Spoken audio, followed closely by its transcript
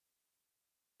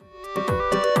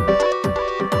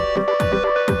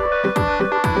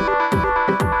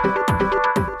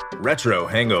Retro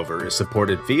Hangover is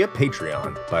supported via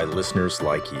Patreon by listeners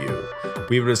like you.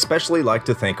 We would especially like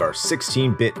to thank our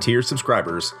 16-bit tier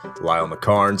subscribers, Lyle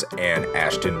McCarnes and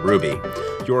Ashton Ruby.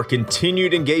 Your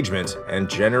continued engagement and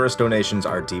generous donations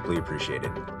are deeply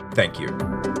appreciated. Thank you.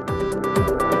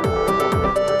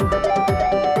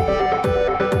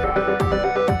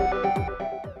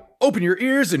 Open your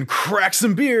ears and crack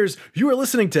some beers. You are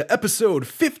listening to episode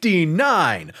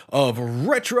 59 of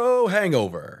Retro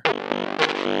Hangover.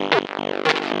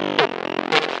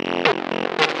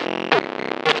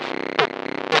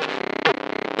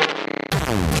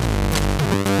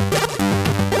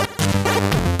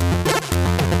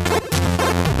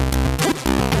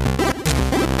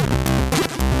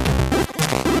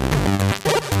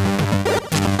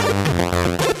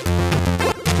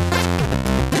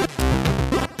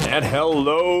 And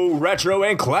hello, retro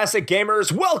and classic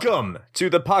gamers. Welcome to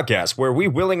the podcast where we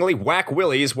willingly whack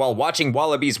willies while watching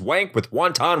wallabies wank with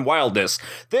wanton wildness.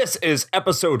 This is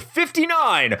episode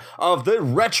 59 of the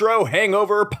Retro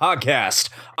Hangover podcast.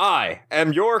 I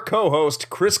am your co-host,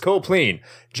 Chris Copleen,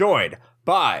 joined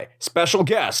by special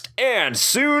guest and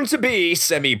soon-to-be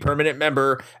semi-permanent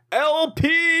member,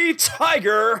 LP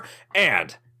Tiger,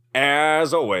 and,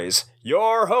 as always,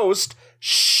 your host,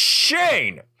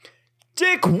 Shane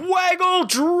Dick Waggle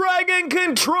Dragon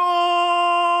Controls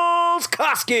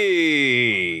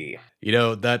Koski. You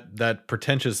know, that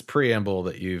pretentious preamble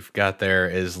that you've got there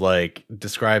is like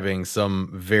describing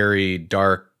some very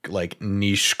dark, like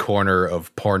niche corner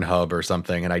of Pornhub or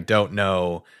something, and I don't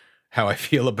know how I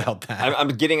feel about that. I'm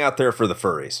getting out there for the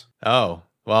furries. Oh,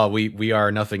 well, we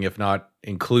are nothing if not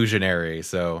inclusionary,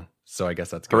 so I guess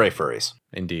that's good. Hooray, furries.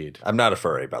 Indeed. I'm not a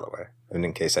furry, by the way, and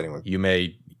in case anyone... You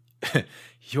may...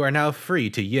 You are now free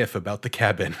to yiff about the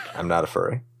cabin. I'm not a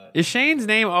furry. Is Shane's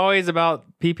name always about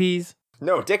PPs?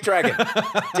 No, Dick Dragon.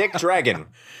 Dick Dragon.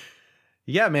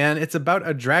 Yeah, man, it's about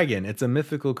a dragon. It's a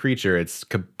mythical creature. It's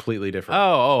completely different.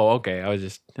 Okay. I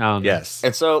don't know. Yes.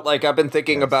 And so, like, I've been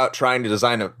thinking about trying to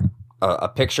design a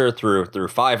picture through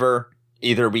Fiverr.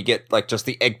 Either we get, like, just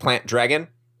the eggplant dragon,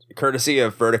 courtesy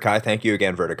of Vertikai. Thank you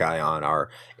again, Vertikai, on our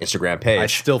Instagram page. I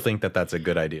still think that that's a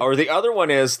good idea. Or the other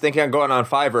one is thinking on going on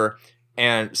Fiverr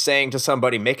and saying to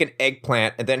somebody, make an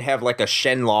eggplant and then have like a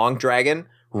Shenlong dragon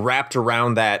wrapped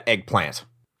around that eggplant.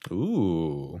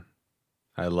 Ooh,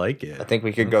 I like it. I think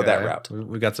we could go that route.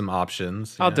 We got some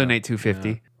options. I'll donate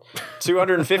 $250.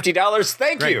 $250.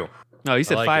 Thank you. No, you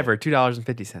said like Fiverr,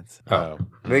 $2.50. Oh,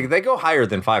 They go higher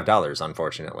than $5,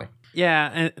 unfortunately. Yeah,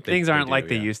 and things aren't do, like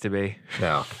they yeah. used to be.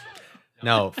 No.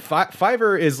 no.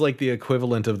 Fiverr is like the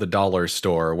equivalent of the dollar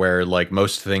store, where like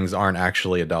most things aren't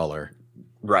actually $1.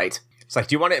 Right. It's like,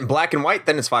 do you want it in black and white?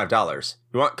 Then it's $5.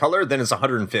 You want color? Then it's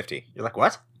 $150. You're like,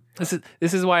 what? This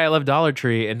is why I love Dollar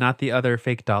Tree and not the other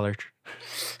fake dollar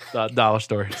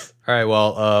stores. All right.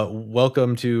 Well,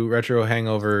 welcome to Retro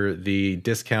Hangover, the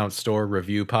discount store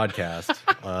review podcast.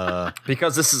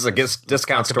 Because this is a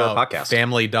discount store about podcast.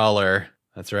 Family Dollar.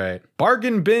 That's right.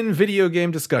 Bargain bin video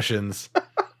game discussions.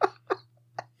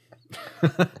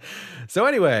 So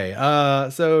anyway,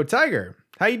 so Tiger,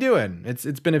 how you doing?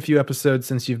 It's been a few episodes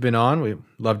since you've been on. We'd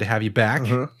love to have you back.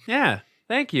 Mm-hmm. Yeah,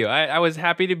 thank you. I was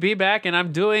happy to be back, and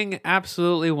I'm doing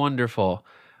absolutely wonderful.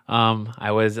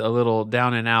 I was a little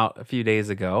down and out a few days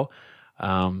ago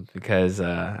because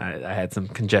I had some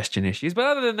congestion issues. But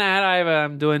other than that,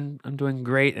 I'm doing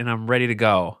great, and I'm ready to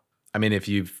go. I mean, if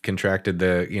you've contracted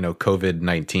the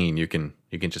COVID-19, you can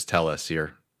just tell us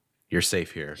you're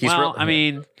safe here.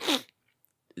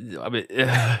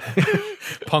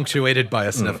 Punctuated by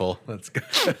a sniffle. That's good.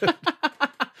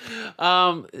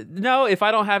 No, if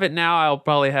I don't have it now, I'll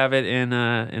probably have it in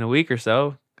a week or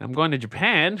so. I'm going to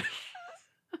Japan.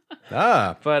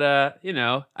 But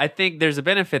I think there's a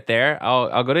benefit there.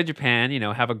 I'll go to Japan,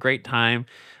 have a great time,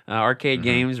 arcade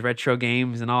games, retro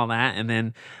games, and all that, and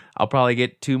then I'll probably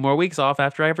get 2 more weeks off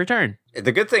after I return.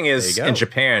 The good thing is, in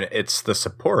Japan, it's the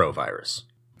Sapporo virus.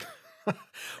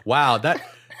 Wow, that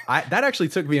actually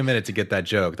took me a minute to get that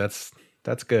joke. That's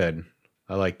good.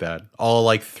 I like that. All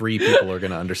like 3 people are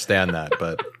going to understand that,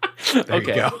 but there you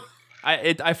go.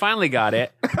 I finally got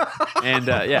it, and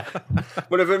yeah.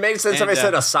 Would have it made sense if I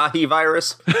said Asahi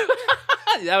virus?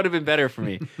 That would have been better for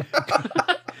me.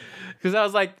 Because I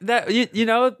was like, that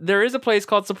there is a place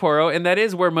called Sapporo, and that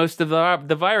is where most of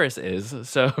the virus is.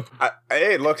 So,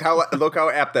 hey, look how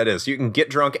apt that is. You can get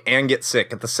drunk and get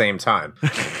sick at the same time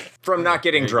from not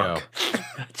getting drunk.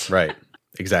 Right,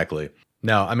 exactly.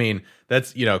 No, I mean,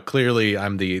 that's, clearly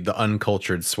I'm the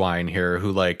uncultured swine here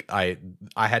who like I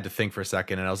had to think for a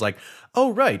second and I was like,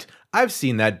 "Oh right, I've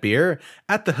seen that beer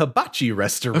at the Hibachi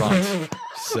restaurant."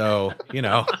 So,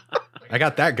 I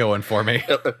got that going for me.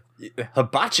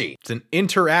 Hibachi. It's an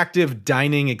interactive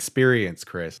dining experience,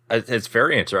 Chris. It's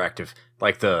very interactive.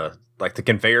 Like the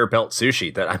conveyor belt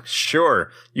sushi that I'm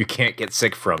sure you can't get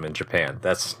sick from in Japan.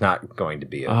 That's not going to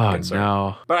be a concern.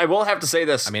 No. But I will have to say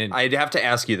this. I mean, I'd have to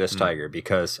ask you this, Tiger,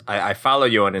 because I follow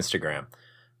you on Instagram,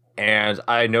 and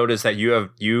I noticed that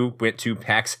you went to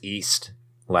PAX East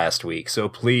last week. So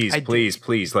please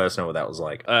let us know what that was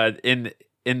like.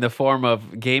 In the form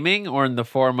of gaming or in the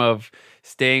form of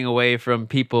staying away from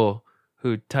people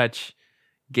who touch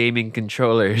gaming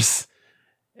controllers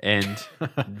and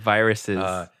viruses.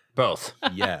 Both.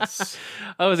 Yes.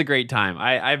 It was a great time.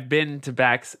 I've been to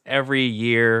PAX every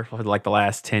year for like the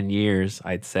last 10 years,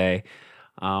 I'd say.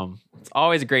 It's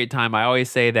always a great time. I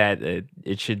always say that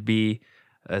it should be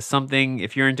something,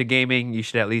 if you're into gaming, you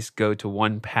should at least go to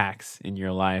one PAX in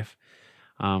your life.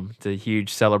 It's a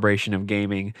huge celebration of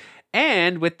gaming.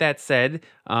 And with that said,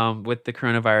 with the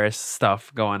coronavirus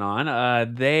stuff going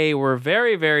on, they were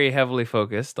very, very heavily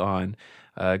focused on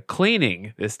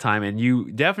cleaning this time. And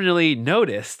you definitely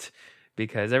noticed,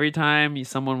 because every time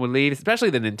someone would leave,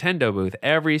 especially the Nintendo booth,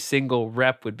 every single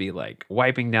rep would be like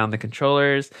wiping down the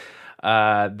controllers.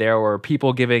 There were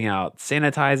people giving out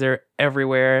sanitizer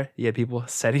everywhere. You had people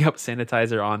setting up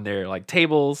sanitizer on their like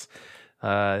tables.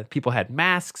 People had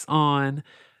masks on.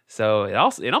 So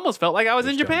it almost felt like I was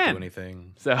in Japan. Don't do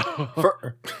anything. So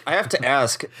I have to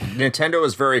ask, Nintendo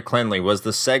was very cleanly. Was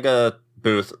the Sega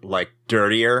booth like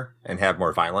dirtier and have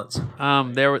more violence?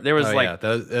 There was it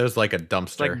was like a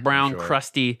dumpster, like brown,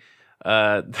 crusty.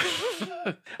 I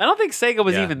don't think Sega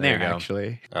was even there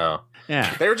actually. Oh,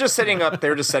 yeah. They were just setting up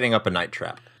a night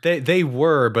trap. They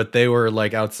were, but they were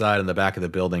like outside in the back of the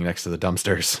building next to the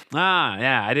dumpsters.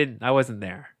 Yeah. I wasn't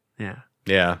there. Yeah.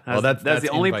 Yeah, that's the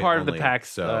only part of the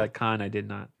PAX con I did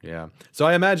not. Yeah, so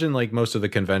I imagine like most of the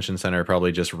convention center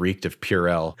probably just reeked of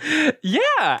Purell. Yeah,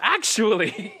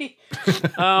 actually,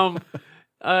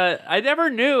 I never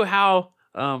knew how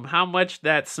much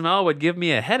that smell would give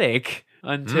me a headache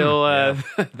until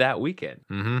that weekend.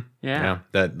 Mm-hmm. Yeah,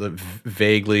 that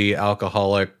vaguely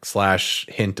alcoholic /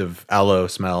 hint of aloe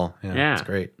smell. Yeah, it's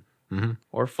great. Mm-hmm.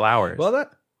 Or flowers.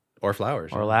 Or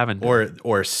flowers. Or lavender.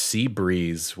 Or sea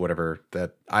breeze, whatever.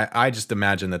 That I just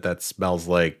imagine that smells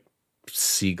like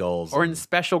seagulls. Or in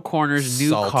Special Corner's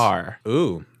salt. New car.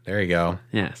 Ooh, there you go.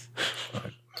 Yes.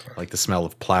 I like the smell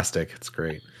of plastic. It's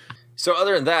great. So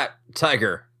other than that,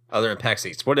 Tiger, other than PAX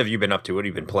East, what have you been up to? What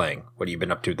have you been playing? What have you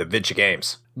been up to? The Vidya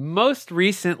games. Most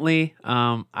recently,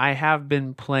 I have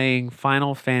been playing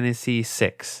Final Fantasy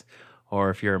VI.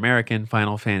 Or if you're American,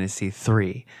 Final Fantasy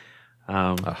 3.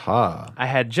 I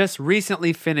had just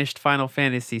recently finished Final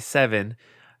Fantasy VII,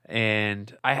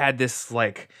 and I had this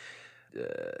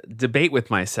debate with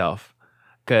myself,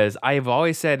 because I've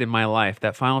always said in my life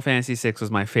that Final Fantasy VI was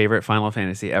my favorite Final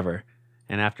Fantasy ever.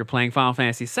 And after playing Final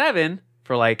Fantasy VII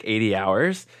for like 80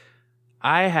 hours,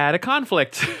 I had a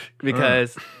conflict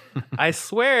because I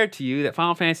swear to you that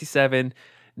Final Fantasy VII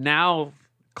now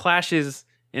clashes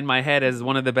in my head as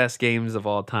one of the best games of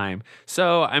all time.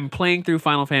 So I'm playing through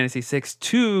Final Fantasy VI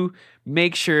to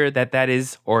make sure that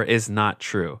is or is not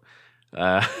true.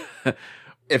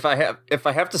 If I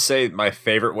have to say my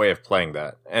favorite way of playing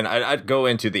that, and I'd go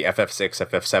into the FF6,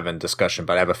 FF7 discussion,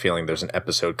 but I have a feeling there's an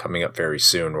episode coming up very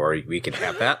soon where we can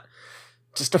have that.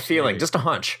 Just a feeling, just a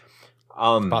hunch.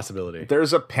 Possibility.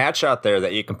 There's a patch out there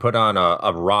that you can put on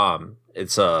a ROM.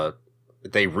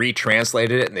 They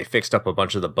retranslated it and they fixed up a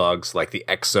bunch of the bugs, like the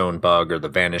X Zone bug or the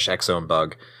Vanish X Zone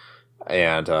bug,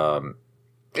 and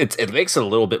it makes it a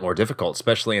little bit more difficult,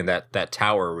 especially in that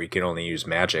tower where you can only use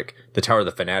magic, the Tower of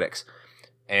the Fanatics,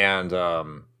 and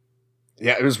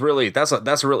it was really that's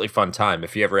a really fun time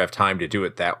if you ever have time to do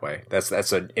it that way.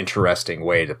 That's an interesting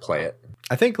way to play it.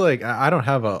 I think I don't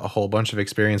have a whole bunch of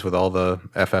experience with all the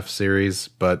FF series,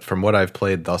 but from what I've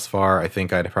played thus far, I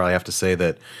think I'd probably have to say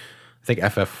that. I think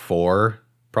FF4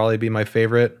 probably be my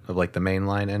favorite of like the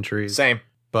mainline entries. Same.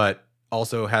 But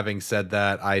also having said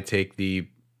that, I take the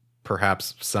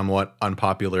perhaps somewhat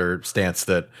unpopular stance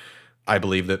that I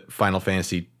believe that Final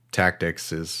Fantasy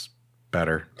Tactics is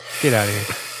better. Get out of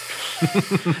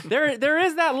here. There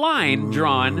is that line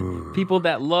drawn. People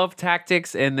that love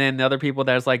tactics and then other people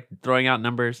that's like throwing out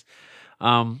numbers.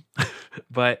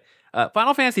 But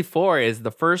Final Fantasy 4 is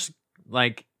the first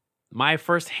my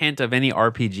first hint of any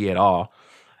RPG at all.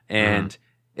 And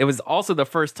it was also the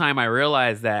first time I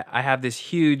realized that I have this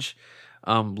huge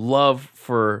love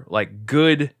for like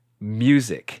good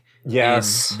music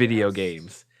Yes. in video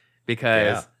games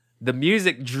because the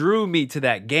music drew me to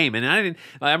that game. And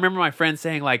I remember my friend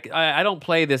saying like, I don't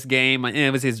play this game. And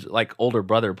it was his like older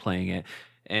brother playing it.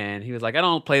 And he was like, I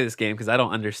don't play this game because I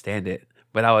don't understand it.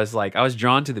 But I was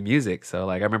drawn to the music. So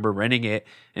like, I remember renting it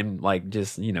and like,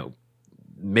 just,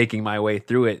 making my way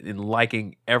through it and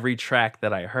liking every track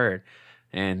that I heard.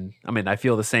 And I mean, I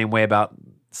feel the same way about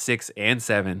 6 and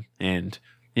 7 and,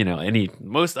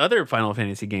 most other Final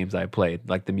Fantasy games I played.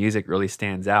 Like the music really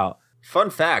stands out. Fun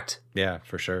fact. Yeah,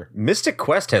 for sure. Mystic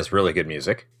Quest has really good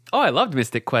music. Oh, I loved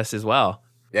Mystic Quest as well.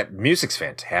 Yeah, music's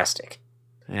fantastic.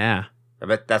 Yeah. I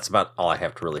bet that's about all I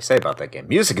have to really say about that game.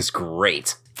 Music is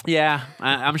great. Yeah,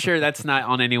 I'm sure that's not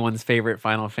on anyone's favorite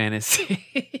Final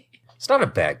Fantasy. It's not a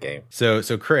bad game. So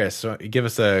Chris, give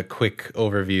us a quick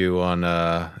overview on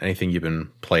anything you've been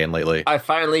playing lately. I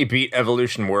finally beat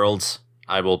Evolution Worlds.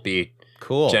 I will be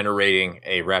generating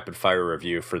a rapid fire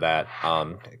review for that.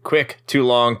 Quick, too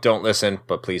long, don't listen,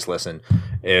 but please listen.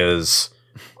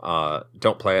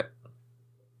 Don't play it.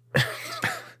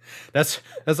 That's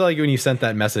like when you sent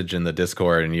that message in the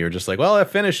Discord and you were just like, well, I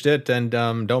finished it and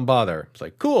don't bother. It's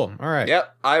like, cool. All right.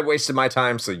 Yep. I wasted my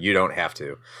time, so you don't have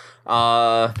to.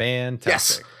 Fantastic.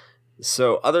 Yes.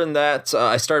 So other than that,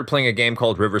 I started playing a game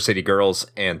called River City Girls,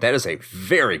 and that is a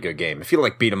very good game. If you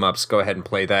like beat 'em ups, go ahead and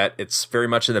play that. It's very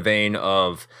much in the vein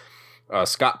of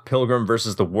Scott Pilgrim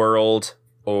versus the World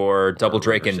or Double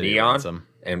Drake and Neon, Ransom.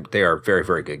 And they are very,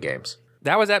 very good games.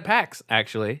 That was at PAX,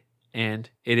 actually, and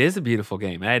it is a beautiful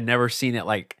game. I had never seen it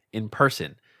like in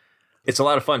person. It's a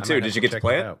lot of fun, too. Did you get to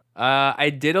play it? I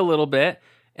did a little bit,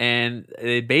 and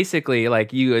it basically,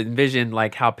 like, you envision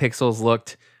like how pixels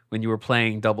looked when you were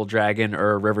playing Double Dragon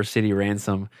or River City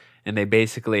Ransom, and they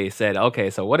basically said, okay,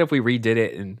 so what if we redid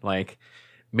it and like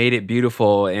made it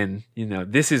beautiful, and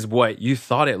this is what you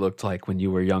thought it looked like when you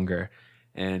were younger,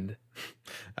 and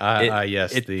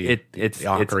yes, the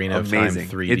Ocarina of Time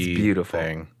 3D it's beautiful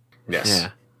thing. Yes. Yeah.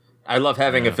 I love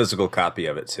having a physical copy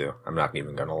of it, too. I'm not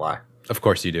even going to lie. Of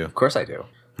course you do. Of course I do.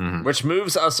 Mm-hmm. Which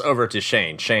moves us over to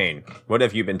Shane. Shane, what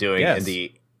have you been doing in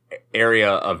the area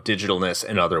of digitalness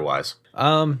and otherwise?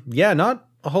 Yeah, not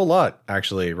a whole lot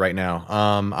actually right now.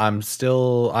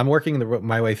 I'm working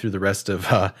my way through the rest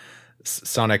of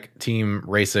Sonic Team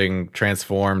Racing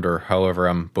Transformed, or however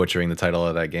I'm butchering the title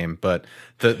of that game. But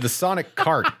the Sonic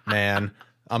Kart, man,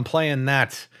 I'm playing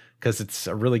that because it's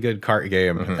a really good kart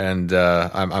game, and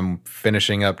I'm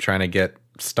finishing up trying to get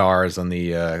stars on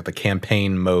the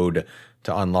campaign mode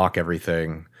to unlock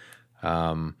everything.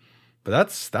 But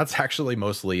that's actually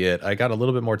mostly it. I got a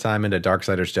little bit more time into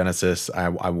Darksiders Genesis. I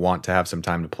want to have some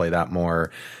time to play that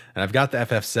more. And I've got the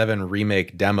FF7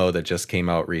 remake demo that just came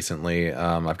out recently.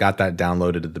 I've got that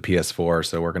downloaded to the PS4,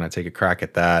 so we're going to take a crack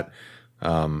at that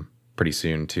pretty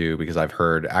soon too, because I've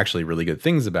heard actually really good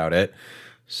things about it.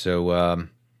 So,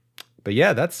 but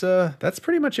yeah, that's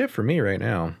pretty much it for me right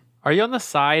now. Are you on the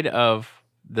side of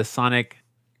the Sonic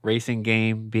racing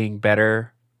game being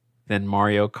better than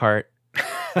Mario Kart?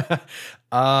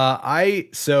 I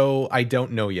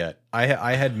don't know yet.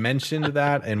 I had mentioned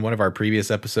that in one of our previous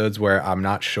episodes where I'm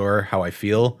not sure how I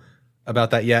feel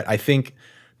about that yet. I think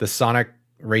the Sonic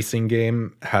racing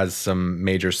game has some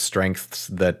major strengths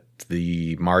that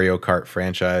the Mario Kart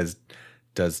franchise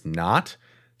does not.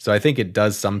 So I think it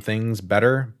does some things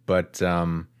better, but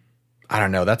I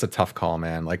don't know. That's a tough call,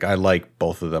 man. Like, I like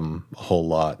both of them a whole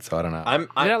lot, so I don't know. Is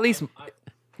it at least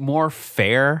more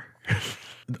fair?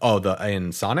 Oh,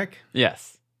 in Sonic?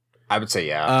 Yes. I would say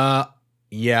yeah.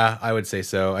 Yeah, I would say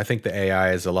so. I think the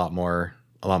AI is a lot more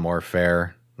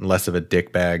fair, less of a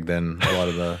dickbag than a lot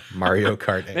of the Mario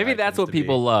Kart AI. Maybe that's what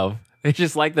people love. They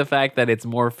just like the fact that it's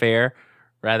more fair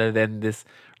rather than this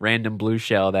random blue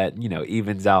shell that,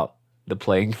 evens out the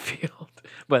playing field.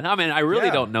 But I mean, I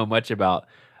really don't know much about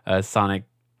Sonic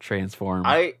Transform.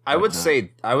 I would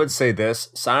say this: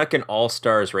 Sonic and All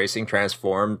Stars Racing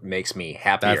Transformed makes me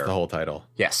happier. That's the whole title.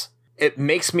 Yes, it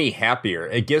makes me happier.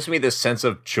 It gives me this sense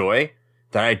of joy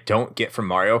that I don't get from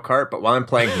Mario Kart. But while I'm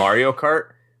playing Mario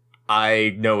Kart,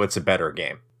 I know it's a better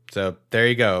game. So there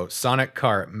you go, Sonic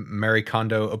Kart, Mary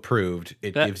Kondo approved.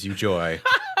 It gives you joy.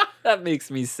 That makes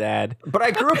me sad. But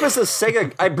I grew up as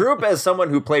I grew up as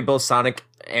someone who played both Sonic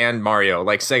and Mario,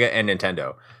 like Sega and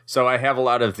Nintendo. So I have a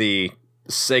lot of the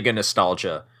Sega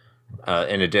nostalgia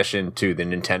in addition to the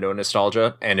Nintendo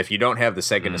nostalgia. And if you don't have the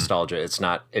Sega nostalgia,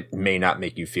 it may not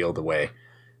make you feel the way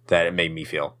that it made me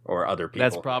feel, or other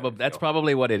people. That's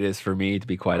probably what it is for me, to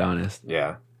be quite honest.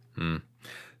 Yeah.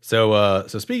 So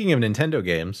speaking of Nintendo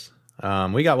games,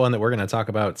 we got one that we're going to talk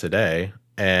about today,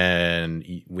 and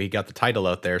we got the title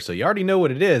out there, so you already know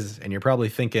what it is, and you're probably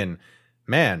thinking,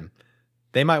 man,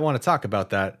 they might want to talk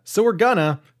about that. So we're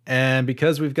gonna. And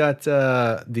because we've got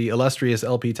the illustrious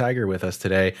LP Tiger with us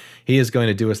today, he is going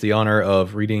to do us the honor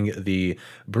of reading the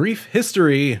brief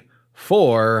history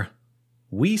for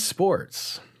Wii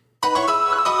Sports.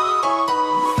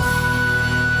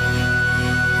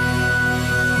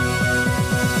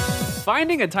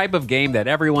 Finding a type of game that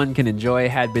everyone can enjoy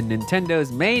had been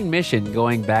Nintendo's main mission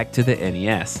going back to the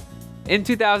NES. In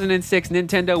 2006,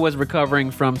 Nintendo was recovering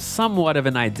from somewhat of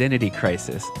an identity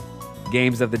crisis.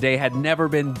 Games of the day had never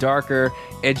been darker,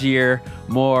 edgier,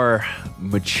 more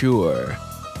mature.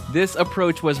 This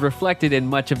approach was reflected in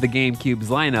much of the GameCube's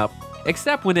lineup,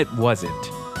 except when it wasn't.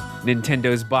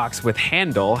 Nintendo's box with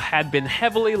handle had been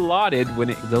heavily lauded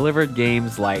when it delivered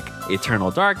games like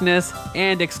Eternal Darkness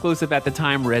and exclusive at the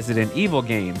time Resident Evil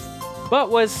games,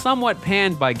 but was somewhat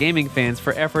panned by gaming fans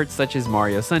for efforts such as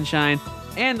Mario Sunshine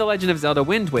and The Legend of Zelda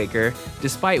Wind Waker,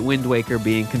 despite Wind Waker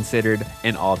being considered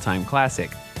an all-time classic.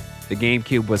 The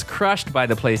GameCube was crushed by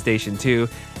the PlayStation 2,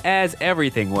 as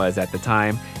everything was at the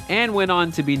time, and went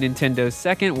on to be Nintendo's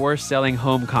second worst-selling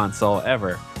home console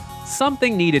ever.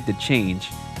 Something needed to change.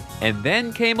 And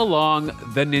then came along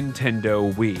the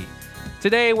Nintendo Wii.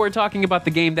 Today we're talking about the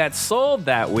game that sold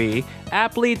that Wii,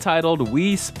 aptly titled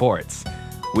Wii Sports.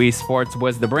 Wii Sports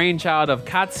was the brainchild of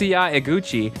Katsuya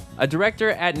Eguchi, a director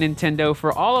at Nintendo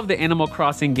for all of the Animal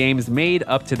Crossing games made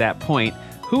up to that point,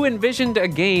 who envisioned a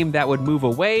game that would move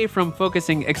away from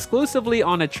focusing exclusively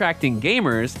on attracting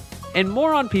gamers and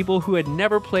more on people who had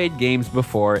never played games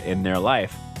before in their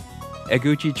life.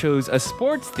 Eguchi chose a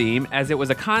sports theme as it was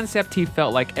a concept he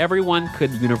felt like everyone could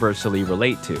universally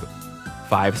relate to.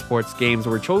 5 sports games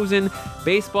were chosen: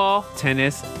 baseball,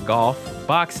 tennis, golf,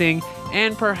 boxing,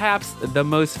 and perhaps the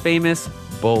most famous,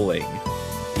 bowling.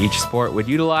 Each sport would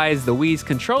utilize the Wii's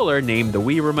controller, named the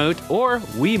Wii Remote, or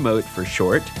Wiimote for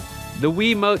short. The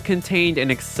Wiimote contained an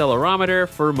accelerometer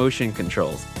for motion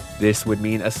controls. This would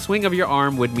mean a swing of your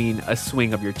arm would mean a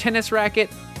swing of your tennis racket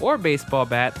or baseball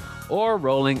bat, or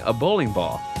rolling a bowling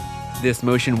ball. This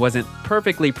motion wasn't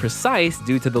perfectly precise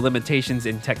due to the limitations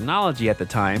in technology at the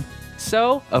time,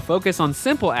 so a focus on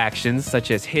simple actions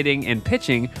such as hitting and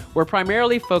pitching were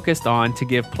primarily focused on to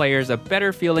give players a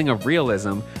better feeling of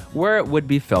realism where it would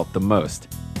be felt the most.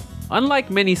 Unlike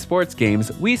many sports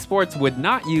games, Wii Sports would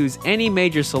not use any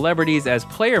major celebrities as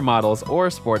player models or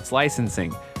sports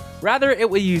licensing. Rather, it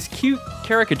would use cute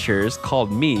caricatures called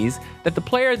Miis that the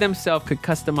player themselves could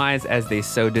customize as they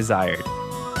so desired.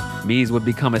 Miis would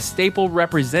become a staple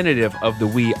representative of the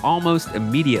Wii almost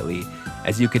immediately,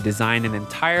 as you could design an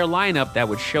entire lineup that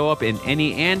would show up in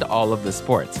any and all of the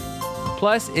sports.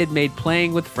 Plus, it made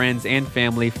playing with friends and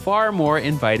family far more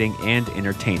inviting and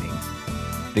entertaining.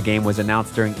 The game was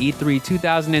announced during E3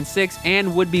 2006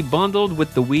 and would be bundled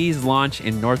with the Wii's launch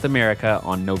in North America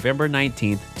on November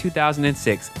 19,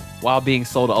 2006, while being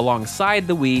sold alongside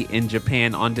the Wii in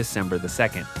Japan on December the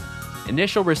 2nd.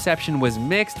 Initial reception was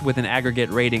mixed with an aggregate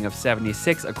rating of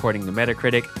 76 according to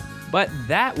Metacritic, but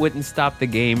that wouldn't stop the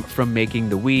game from making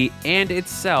the Wii and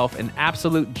itself an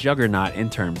absolute juggernaut in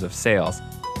terms of sales.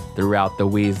 Throughout the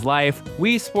Wii's life,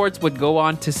 Wii Sports would go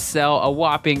on to sell a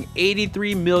whopping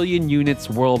 83 million units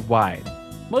worldwide,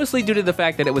 mostly due to the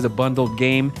fact that it was a bundled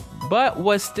game, but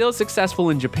was still successful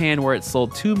in Japan where it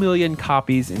sold 2 million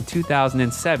copies in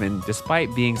 2007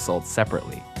 despite being sold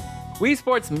separately. Wii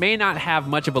Sports may not have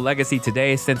much of a legacy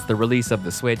today since the release of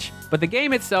the Switch, but the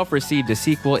game itself received a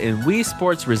sequel in Wii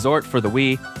Sports Resort for the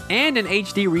Wii and an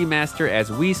HD remaster as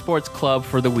Wii Sports Club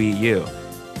for the Wii U.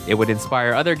 It would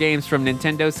inspire other games from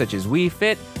Nintendo such as Wii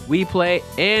Fit, Wii Play,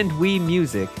 and Wii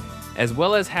Music, as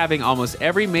well as having almost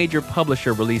every major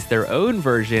publisher release their own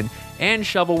version and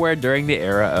shovelware during the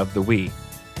era of the Wii.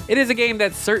 It is a game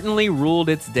that certainly ruled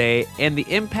its day, and the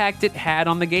impact it had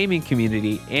on the gaming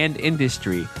community and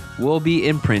industry will be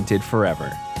imprinted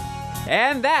forever.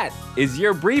 And that is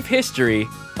your brief history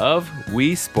of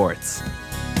Wii Sports.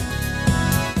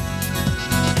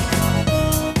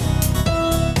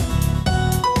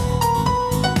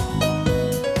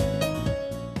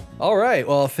 All right.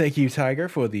 Well, thank you, Tiger,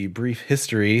 for the brief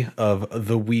history of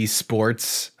the Wii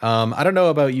Sports. I don't know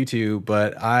about you two,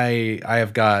 but I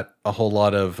have got a whole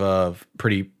lot of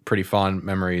pretty fond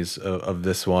memories of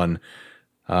this one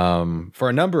for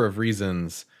a number of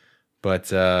reasons.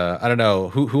 But I don't know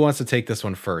who wants to take this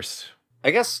one first. I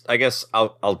guess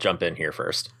I'll jump in here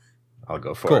first. I'll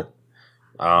go for it.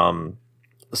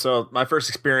 So my first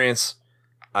experience,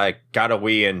 I got a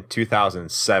Wii in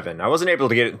 2007. I wasn't able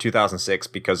to get it in 2006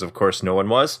 because, of course, no one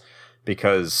was.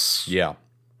 Because the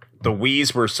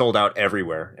Wiis were sold out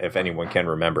everywhere, if anyone can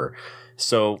remember.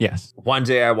 So Yes. one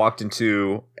day I walked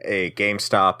into a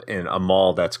GameStop in a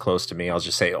mall that's close to me. I'll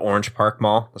just say Orange Park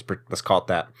Mall. Let's call it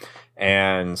that.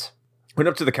 And went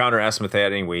up to the counter, asked them if they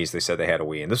had any Wiis. They said they had a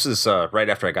Wii. And this is right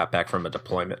after I got back from a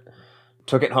deployment.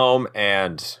 Took it home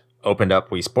and opened up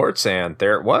Wii Sports, and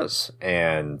there it was.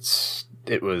 And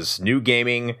it was new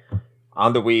gaming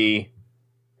on the Wii,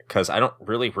 because I don't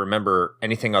really remember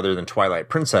anything other than Twilight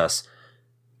Princess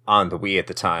on the Wii at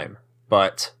the time.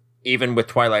 But even with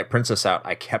Twilight Princess out,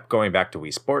 I kept going back to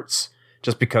Wii Sports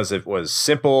just because it was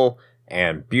simple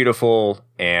and beautiful,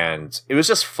 and it was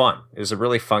just fun. It was a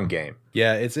really fun game.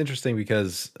 Yeah, it's interesting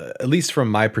because at least from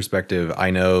my perspective,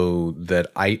 I know that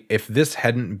if this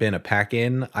hadn't been a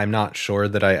pack-in, I'm not sure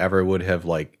that I ever would have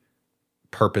like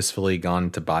purposefully gone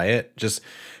to buy it. Just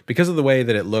because of the way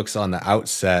that it looks on the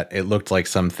outset, it looked like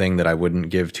something that I wouldn't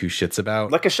give two shits about.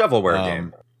 Like a shovelware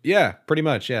game. Yeah, pretty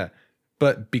much, yeah.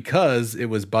 But because it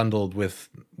was bundled with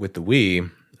the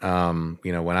Wii,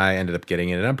 when I ended up getting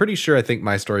it, and I'm pretty sure I think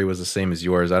my story was the same as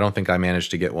yours. I don't think I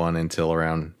managed to get one until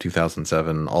around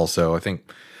 2007. Also,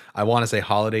 I want to say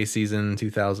holiday season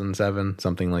 2007,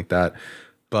 something like that.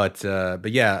 But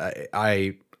yeah,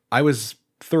 I was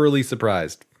thoroughly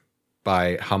surprised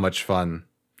by how much fun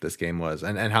this game was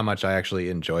and how much I actually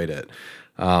enjoyed it.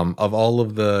 Of all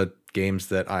of the games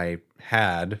that I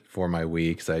had for my Wii,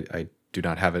 because I do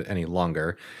not have it any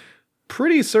longer,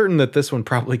 pretty certain that this one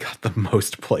probably got the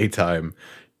most playtime.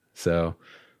 So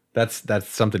that's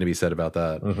something to be said about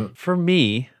that. Mm-hmm. For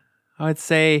me, I would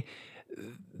say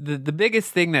the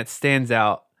biggest thing that stands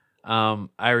out,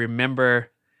 I remember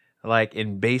like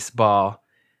in baseball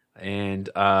and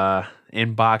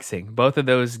in boxing, both of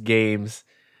those games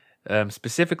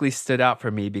specifically stood out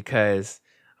for me because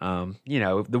the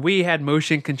Wii had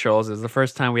motion controls. It was the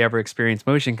first time we ever experienced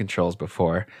motion controls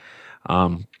before.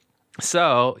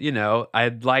 So,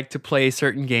 I'd like to play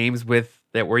certain games with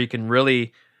that where you can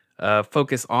really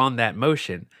focus on that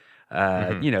motion.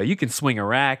 You can swing a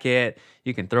racket,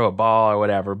 you can throw a ball or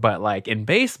whatever. But like in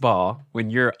baseball, when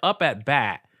you're up at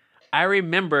bat, I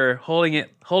remember holding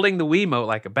the Wiimote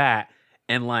like a bat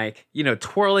and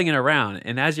twirling it around.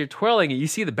 And as you're twirling it, you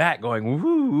see the bat going woo,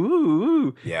 woo,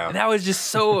 woo. Yeah. And that was just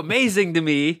so amazing to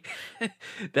me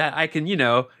that I can,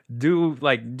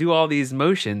 do all these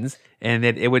motions and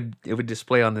it would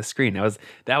display on the screen.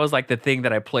 That was like the thing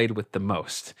that I played with the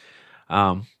most.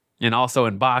 And also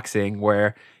in boxing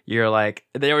where you're like,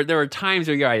 there were times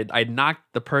where I'd knock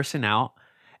the person out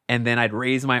and then I'd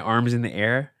raise my arms in the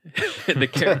air. And the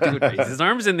character would raise his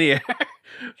arms in the air.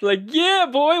 Like, yeah,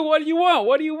 boy, what do you want?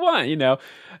 What do you want?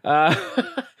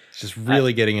 It's just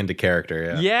really getting into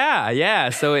character. Yeah. Yeah.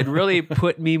 So it really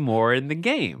put me more in the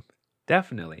game.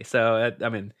 Definitely. So,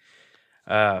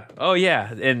 oh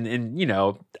yeah. And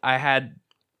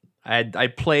I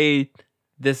played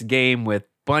this game with a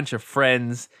bunch of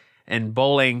friends and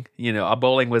bowling,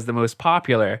 bowling was the most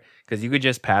popular because you could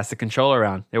just pass the controller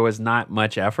around. There was not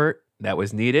much effort that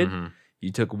was needed. Mm-hmm.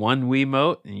 You took one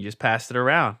Wiimote and you just passed it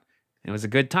around. It was a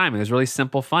good time. It was really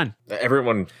simple fun.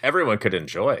 Everyone could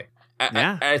enjoy.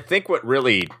 Yeah. I think what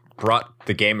really brought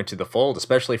the game into the fold,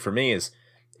 especially for me, is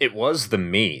it was the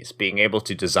Miis, being able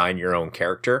to design your own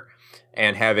character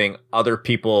and having other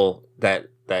people that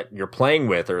you're playing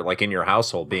with or like in your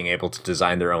household being able to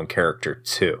design their own character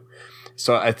too.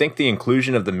 So I think the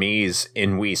inclusion of the Miis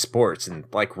in Wii Sports, and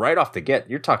like right off the get,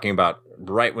 you're talking about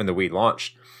right when the Wii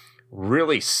launched,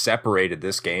 really separated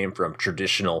this game from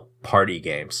traditional party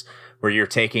games where you're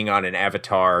taking on an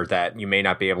avatar that you may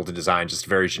not be able to design, just a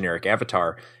very generic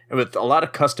avatar, and with a lot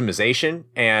of customization,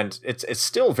 and it's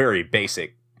still very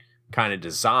basic kind of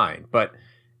design, but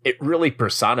it really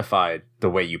personified the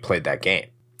way you played that game.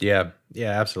 Yeah,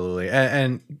 absolutely.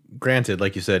 And granted,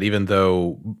 like you said, even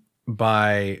though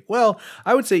I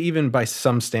would say even by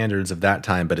some standards of that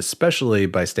time, but especially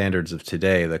by standards of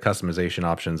today, the customization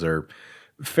options are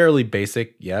fairly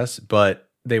basic, yes, but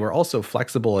they were also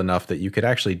flexible enough that you could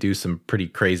actually do some pretty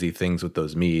crazy things with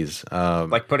those Miis.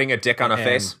 Like putting a dick on a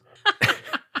face?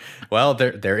 Well,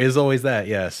 there is always that,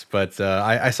 yes. But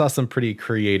I saw some pretty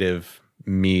creative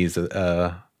Miis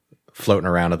floating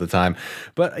around at the time.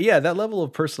 But yeah, that level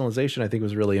of personalization I think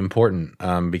was really important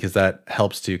because that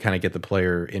helps to kind of get the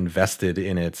player invested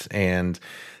in it. And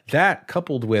that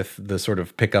coupled with the sort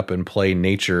of pick up and play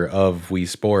nature of Wii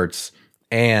Sports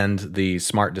and the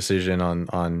smart decision on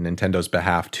Nintendo's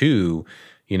behalf to,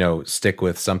 stick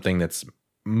with something that's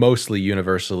mostly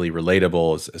universally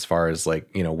relatable as far as like,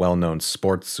 well-known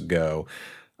sports go.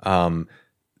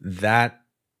 That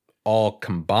all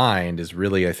combined is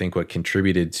really, I think, what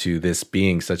contributed to this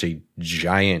being such a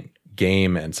giant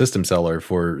game and system seller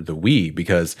for the Wii,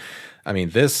 because I mean,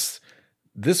 this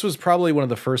this was probably one of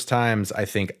the first times I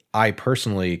think I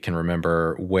personally can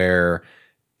remember where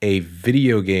a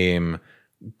video game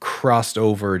crossed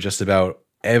over just about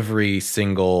every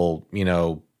single,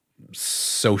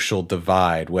 social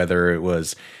divide, whether it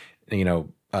was,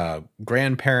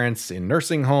 grandparents in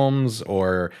nursing homes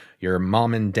or your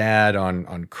mom and dad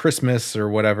on Christmas or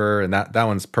whatever. And that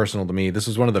one's personal to me. This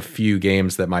was one of the few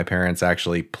games that my parents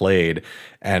actually played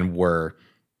and were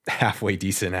halfway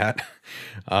decent at.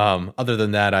 Other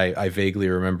than that, I vaguely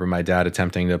remember my dad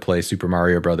attempting to play Super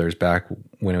Mario Brothers back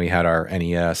when we had our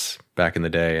NES back in the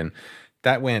day, and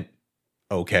that went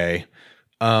okay.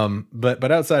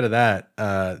 But outside of that,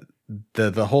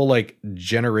 the whole like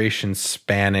generation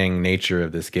spanning nature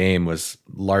of this game was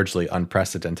largely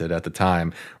unprecedented at the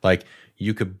time. Like,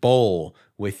 you could bowl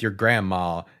with your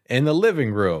grandma in the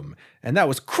living room, and that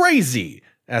was crazy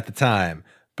at the time,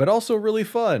 but also really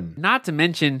fun. Not to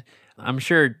mention, I'm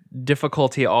sure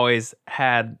difficulty always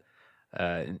had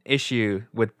an issue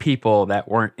with people that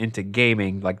weren't into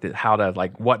gaming, like how to,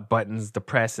 like, what buttons to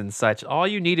press and such. All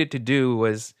you needed to do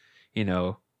was,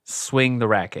 swing the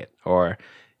racket or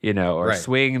right.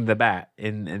 Swing the bat.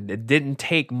 And it didn't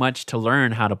take much to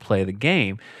learn how to play the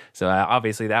game. So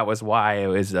obviously that was why it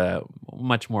was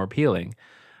much more appealing.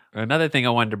 Another thing I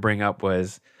wanted to bring up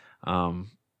was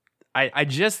I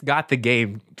just got the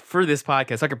game for this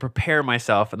podcast so I could prepare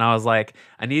myself. And I was like,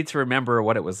 I need to remember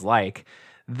what it was like.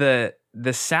 The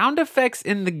sound effects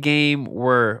in the game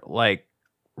were like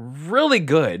really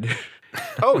good.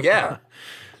 Oh, yeah.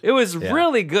 It was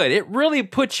really good. It really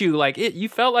put you you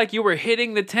felt like you were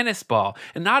hitting the tennis ball.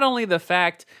 And not only the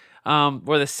fact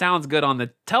where the sound's good on the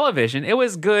television, it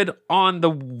was good on the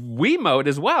Wiimote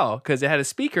as well, because it had a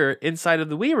speaker inside of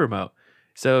the Wii remote.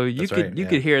 So you could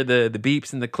hear the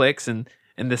beeps and the clicks and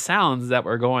the sounds that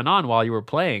were going on while you were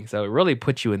playing. So it really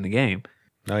put you in the game.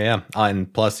 Oh yeah,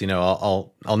 and plus,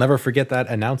 I'll never forget that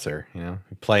announcer.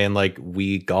 Playing like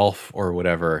Wii Golf or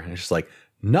whatever. And it's just like,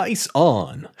 nice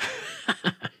on.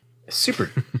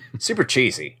 super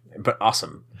cheesy, but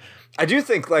awesome. I do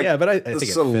think but I think the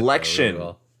selection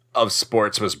really of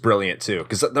sports was brilliant too,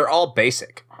 because they're all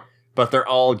basic, but they're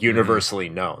all universally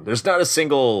known. There's not a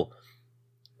single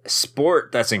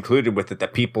sport that's included with it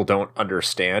that people don't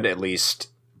understand, at least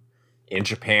in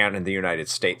Japan and the United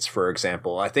States, for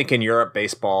example. I think in Europe,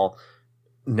 baseball,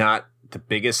 not the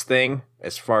biggest thing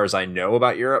as far as I know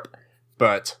about Europe,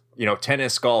 but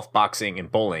tennis, golf, boxing,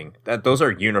 and bowling, those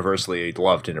are universally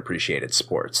loved and appreciated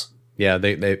sports. Yeah,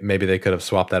 they maybe they could have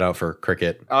swapped that out for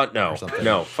cricket. No,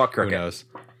 fuck cricket. Who knows?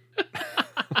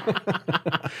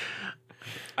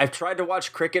 I've tried to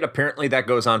watch cricket. Apparently that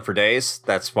goes on for days.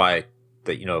 That's why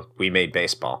we made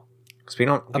baseball. Because we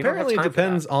don't apparently it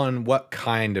depends on what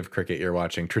kind of cricket you're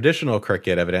watching. Traditional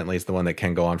cricket evidently is the one that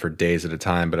can go on for days at a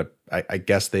time, but I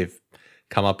guess they've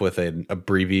come up with an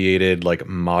abbreviated, like,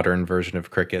 modern version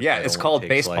of cricket. Yeah, it's called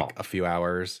baseball. Like a few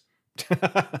hours.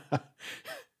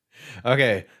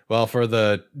 Okay, well, for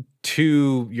the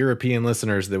 2 European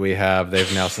listeners that we have,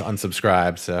 they've now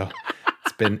unsubscribed. So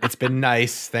it's been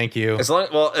nice. Thank you.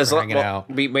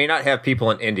 We may not have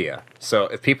people in India. So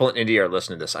if people in India are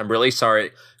listening to this, I'm really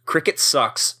sorry. Cricket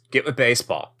sucks. Get with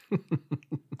baseball.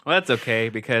 Well, that's okay,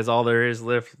 because all there is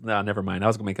left... No, never mind. I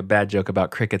was going to make a bad joke about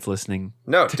crickets listening.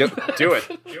 No, do it. Do it.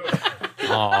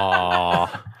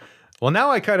 Aww. Well,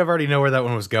 now I kind of already know where that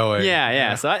one was going.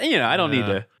 Yeah. So, I don't need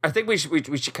to... I think we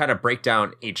should kind of break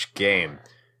down each game.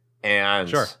 And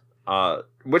sure.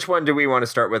 Which one do we want to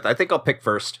start with? I think I'll pick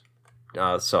first.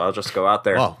 So I'll just go out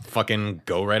there. Well, fucking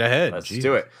go right ahead. Let's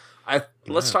do it.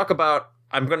 Let's talk about...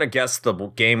 I'm going to guess the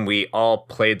game we all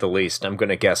played the least. I'm going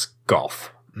to guess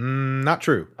golf. Not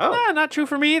true. Oh, no, not true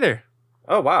for me either.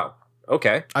 Oh, wow.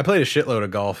 Okay. I played a shitload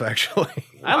of golf, actually.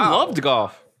 Wow. I loved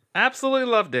golf. Absolutely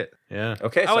loved it. Yeah.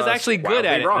 Okay. I was actually good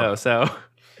at it, though, so.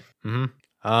 Mm-hmm.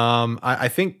 I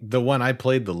think the one I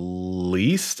played the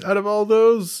least out of all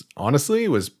those, honestly,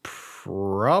 was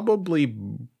probably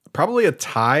a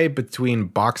tie between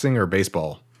boxing or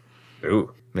baseball.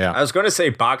 Ooh. Yeah. I was going to say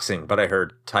boxing, but I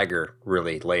heard Tiger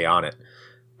really lay on it.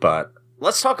 But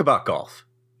let's talk about golf.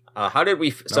 How did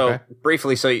we...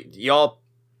 briefly,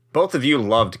 both of you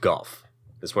loved golf,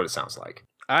 is what it sounds like.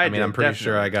 I'm pretty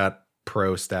sure I got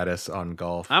pro status on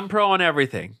golf. I'm pro on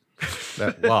everything.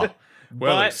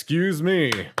 Well, excuse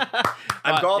me.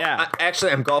 I'm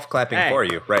golf clapping for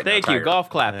you right now. Thank you, golf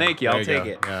clap. Yeah, thank you. I'll take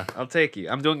it. Yeah. I'll take you.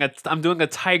 I'm doing a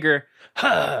tiger,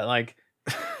 like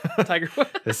tiger.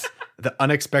 The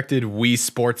unexpected Wii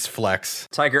Sports flex.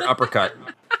 Tiger uppercut.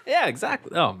 Yeah,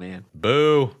 exactly. Oh man.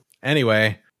 Boo.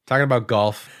 Anyway, talking about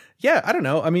golf. Yeah, I don't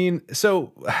know. I mean,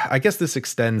 so I guess this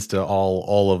extends to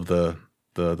all of the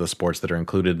the sports that are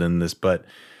included in this, but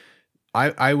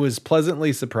I was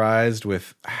pleasantly surprised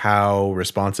with how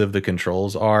responsive the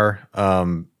controls are,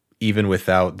 even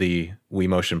without the Wii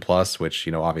Motion Plus, which,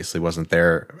 you know, obviously wasn't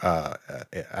there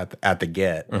at the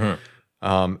get.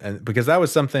 And because that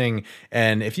was something,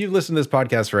 and if you listen to this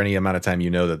podcast for any amount of time, you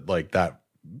know that like that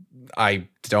I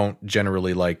don't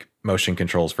generally like motion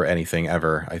controls for anything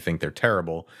ever. I think they're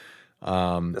terrible.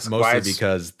 Mostly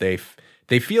because they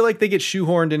feel like they get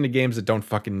shoehorned into games that don't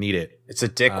fucking need it. It's a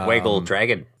dick waggle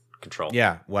dragon control.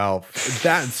 Yeah, well,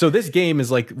 so this game is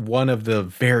like one of the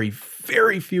very,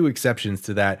 very few exceptions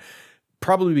to that,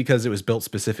 probably because it was built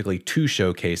specifically to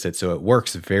showcase it, so it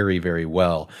works very, very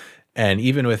well. And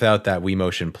even without that Wii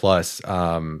Motion Plus,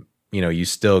 you know, you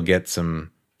still get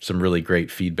some really great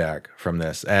feedback from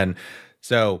this. And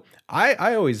so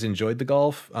I always enjoyed the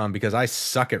golf because I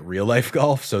suck at real life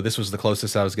golf, so this was the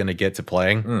closest I was going to get to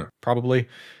playing, probably.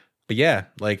 But yeah,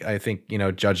 like I think, you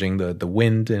know, judging the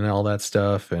wind and all that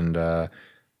stuff, and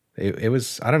it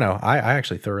was, I don't know, I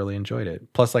actually thoroughly enjoyed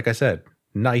it. Plus, like I said,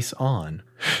 nice on.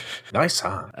 Nice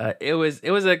on. It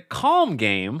was a calm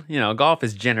game. You know, golf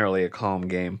is generally a calm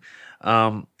game.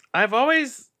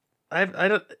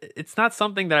 It's not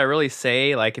something that I really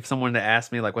say, like if someone to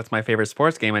ask me like what's my favorite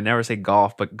sports game, I never say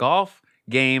golf, but golf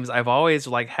games I've always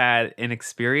like had an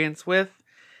experience with.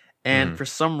 And for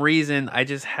some reason I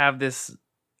just have this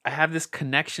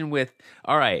connection with,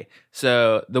 all right,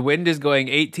 so the wind is going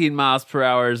 18 miles per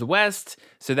hour west,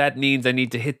 so that means I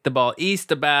need to hit the ball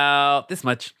east about this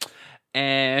much.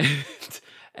 And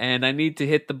I need to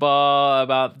hit the ball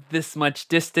about this much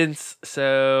distance.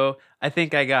 So I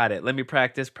think I got it. Let me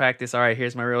practice. All right,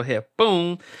 here's my real hit.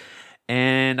 Boom.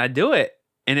 And I do it.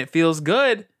 And it feels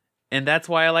good. And that's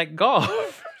why I like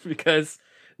golf. Because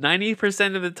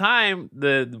 90% of the time,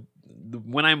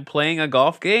 when I'm playing a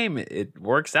golf game, it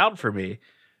works out for me.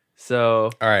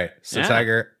 So all right. So yeah.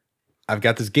 Tiger, I've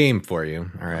got this game for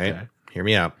you. All right. Okay. Hear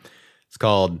me out. It's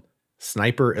called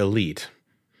Sniper Elite.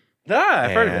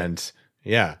 I've heard of it.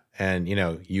 Yeah. And, you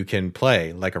know, you can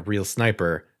play like a real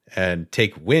sniper and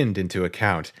take wind into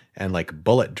account and like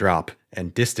bullet drop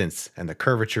and distance and the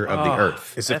curvature of the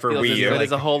earth. Is it for Wii U?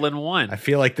 As a hole-in-one. I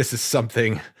feel like this is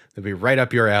something that'd be right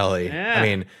up your alley. Yeah. I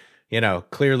mean, you know,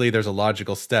 clearly there's a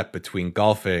logical step between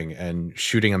golfing and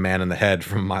shooting a man in the head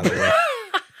from a mile away.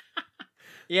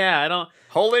 Yeah, I don't...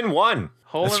 Hole-in-one.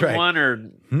 Hole-in-one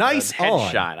or nice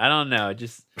headshot. I don't know.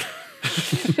 Just...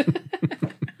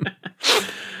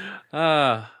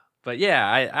 But yeah,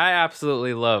 I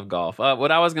absolutely love golf.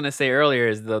 What I was going to say earlier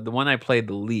is the one I played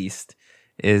the least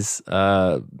is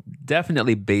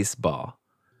definitely baseball.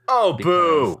 Oh,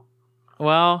 boo.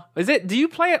 Well, do you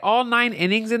play it all 9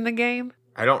 innings in the game?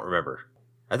 I don't remember.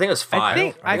 I think it was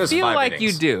 5. I feel like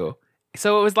innings. You do.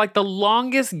 So it was like the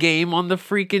longest game on the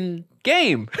freaking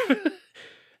game.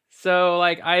 So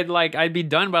like I'd be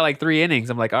done by like 3 innings.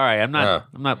 I'm like, all right, I'm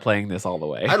not playing this all the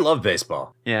way. I love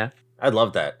baseball. Yeah. I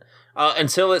love that.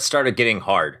 Until it started getting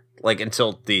hard. Like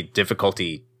until the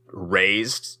difficulty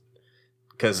raised.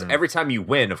 Because every time you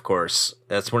win, of course,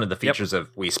 that's one of the features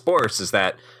of Wii Sports is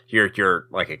that your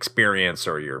like experience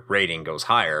or your rating goes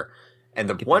higher. And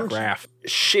the one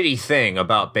shitty thing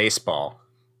about baseball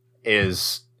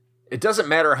is it doesn't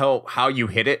matter how you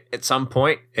hit it at some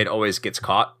point, it always gets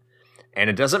caught. And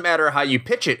it doesn't matter how you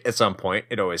pitch it at some point,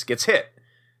 it always gets hit.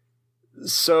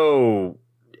 So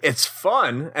it's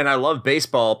fun, and I love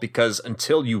baseball because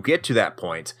until you get to that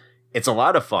point, it's a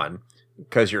lot of fun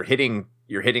because you're hitting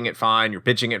it fine, you're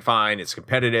pitching it fine, it's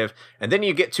competitive, and then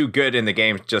you get too good and the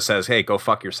game just says, hey, go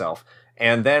fuck yourself.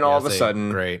 And then all of a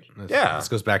sudden... Great. This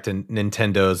goes back to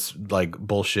Nintendo's like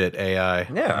bullshit AI.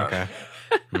 Yeah. Okay.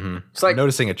 Mm-hmm. It's like... I'm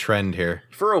noticing a trend here.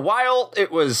 For a while,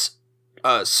 it was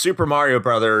Super Mario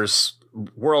Brothers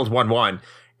World 1-1,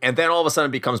 and then all of a sudden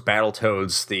it becomes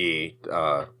Battletoads, the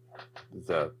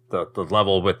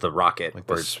level with the rocket. Like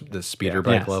the speeder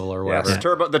bike level or whatever. Yes,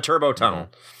 the turbo tunnel.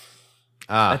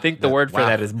 I think the word for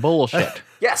that is bullshit.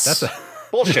 Yes. That's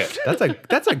bullshit.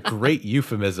 That's a great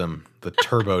euphemism. The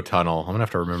turbo tunnel. I'm gonna have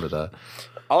to remember that.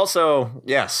 Also,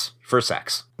 yes, for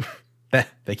sex.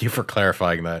 Thank you for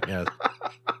clarifying that. Yes.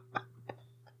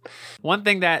 One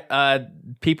thing that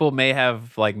people may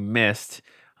have like missed.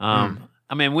 I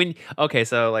mean,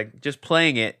 so like just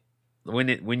playing it,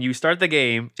 when you start the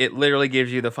game, it literally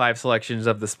gives you the 5 selections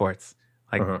of the sports.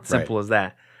 Like simple as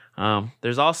that.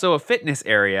 There's also a fitness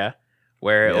area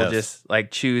where it'll just like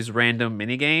choose random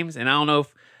mini games. And I don't know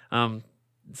if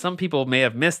some people may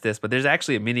have missed this, but there's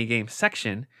actually a mini game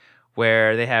section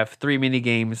where they have 3 mini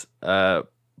games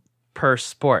per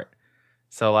sport.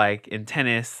 So like in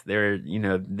tennis,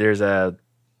 there's a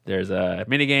There's a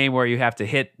mini game where you have to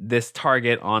hit this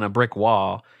target on a brick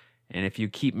wall, and if you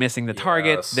keep missing the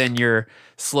target, then you're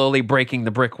slowly breaking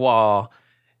the brick wall.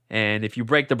 And if you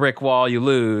break the brick wall, you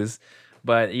lose.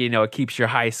 But it keeps your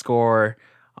high score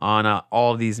on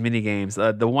all of these mini games.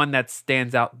 The one that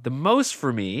stands out the most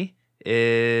for me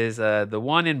is the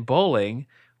one in bowling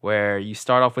where you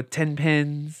start off with 10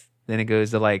 pins, then it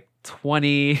goes to like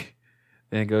 20,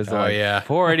 then it goes to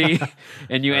 40,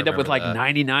 and you end up with like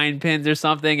 99 pins or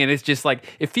something. And it's just like,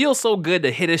 it feels so good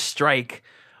to hit a strike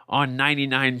on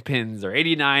 99 pins or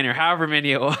 89 or however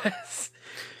many it was.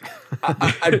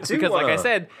 I do because like I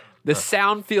said, the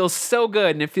sound feels so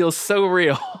good and it feels so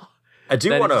real. I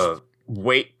do want to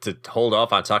wait to hold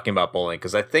off on talking about bowling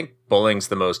because I think bowling's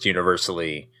the most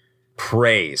universally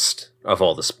praised of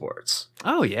all the sports.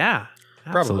 Oh, yeah.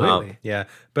 Probably. Absolutely. Yeah.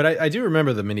 But I do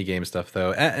remember the minigame stuff,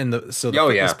 though. And the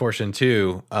fitness portion,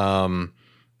 too.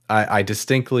 I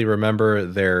distinctly remember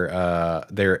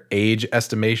their age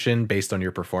estimation based on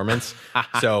your performance.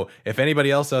 So if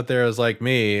anybody else out there is like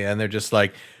me and they're just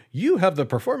like, you have the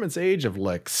performance age of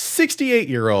like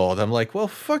 68-year-old. I'm like, well,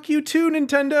 fuck you too,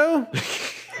 Nintendo.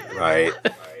 Right.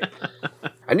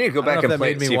 I need to go back and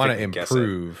play. That made me want to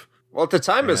improve. Well, at the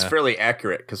time, it was fairly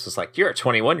accurate because it's like, you're a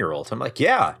 21-year-old. I'm like,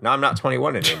 yeah, no, I'm not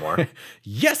 21 anymore.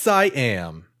 Yes, I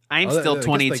am. I'm still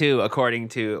 22, according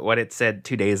to what it said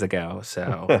 2 days ago.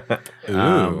 So, ooh,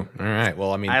 all right.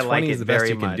 Well, I mean, 20 like is the best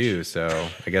you can do. So,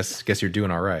 I guess you're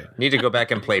doing all right. Need to go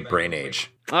back and play Brain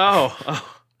Age. Oh,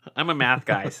 I'm a math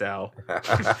guy, so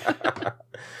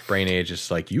Brain Age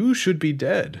is like, you should be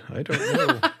dead. I don't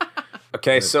know.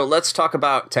 Okay, so let's talk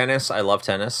about tennis. I love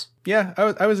tennis. Yeah,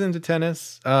 I was into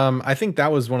tennis. I think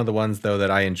that was one of the ones, though, that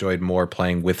I enjoyed more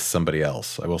playing with somebody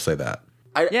else. I will say that.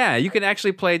 Yeah, you can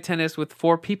actually play tennis with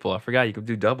 4 people. I forgot you could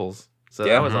do doubles. So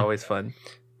that was always fun.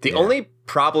 The only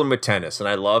problem with tennis, and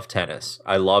I love tennis,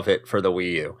 I love it for the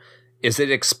Wii U, is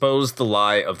it exposed the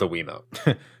lie of the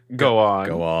Wiimote. Go on.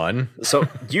 Go on. So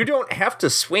you don't have to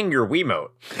swing your Wiimote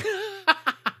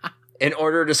in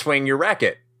order to swing your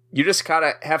racket. You just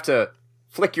gotta have to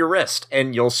flick your wrist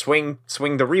and you'll swing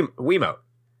the Wiimote.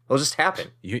 It'll just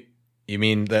happen. You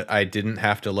mean that I didn't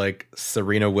have to like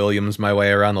Serena Williams my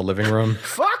way around the living room?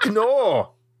 Fuck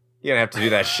no! You don't have to do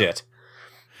that shit.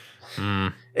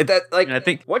 I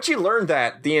think once you learn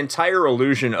that, the entire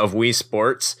illusion of Wii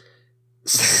Sports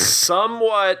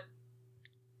somewhat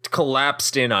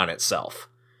collapsed in on itself.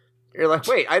 You're like,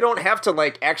 wait, I don't have to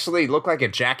like actually look like a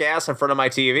jackass in front of my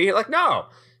TV. You're like, no,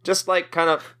 just like kind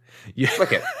of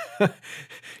flick it.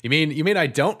 You mean I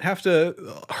don't have to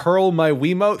hurl my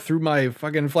Wiimote through my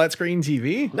fucking flat screen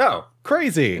TV? No.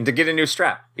 Crazy. And to get a new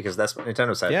strap, because that's what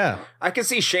Nintendo said. Yeah. I can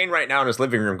see Shane right now in his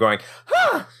living room going,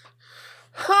 ha,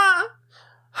 ha,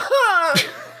 ha,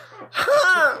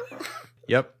 ha.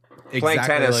 Yep. Playing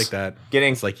exactly tennis, like that.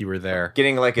 Getting, it's like you were there.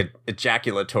 Getting like a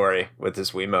ejaculatory with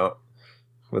his Wiimote.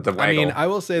 With the waggle. I mean, I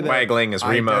will say that waggling his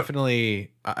remote.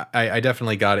 I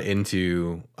definitely got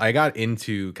into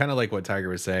kind of like what Tiger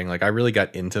was saying. Like I really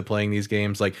got into playing these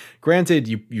games. Like granted,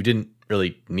 you didn't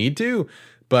really need to,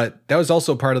 but that was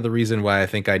also part of the reason why I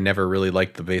think I never really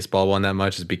liked the baseball one that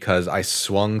much is because I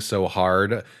swung so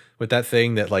hard with that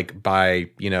thing that like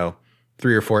by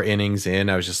 3 or 4 innings in,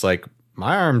 I was just like,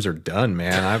 my arms are done,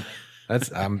 man.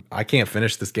 I can't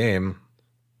finish this game.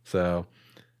 So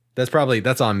that's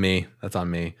on me. That's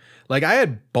on me. Like I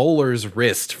had bowler's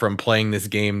wrist from playing this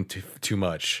game too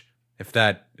much. If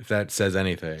that says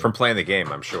anything. From playing the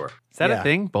game, I'm sure. Is that a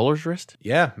thing? Bowler's wrist?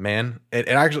 Yeah, man. It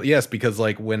actually, yes, because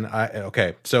like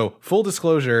so full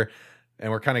disclosure,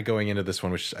 and we're kind of going into this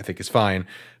one, which I think is fine,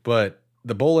 but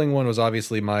the bowling one was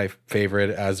obviously my favorite,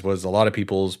 as was a lot of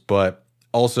people's, but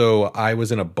also I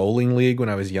was in a bowling league when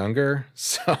I was younger.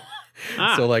 So,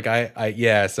 so like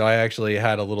so I actually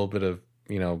had a little bit of,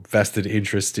 vested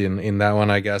interest in that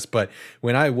one, I guess. But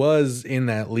when I was in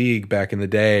that league back in the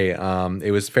day,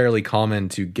 it was fairly common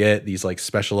to get these like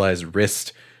specialized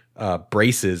wrist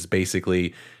braces,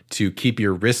 basically to keep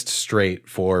your wrist straight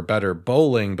for better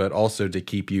bowling, but also to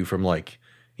keep you from like,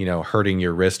 hurting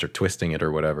your wrist or twisting it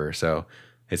or whatever. So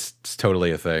it's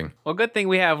totally a thing. Well, good thing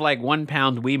we have like 1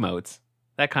 pound Wiimotes.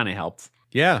 That kind of helps.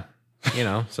 Yeah.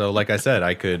 So like I said,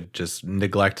 I could just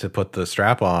neglect to put the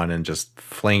strap on and just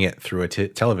fling it through a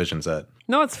television set.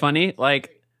 No, it's funny.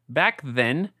 Like back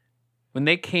then, when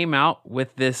they came out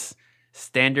with this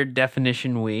standard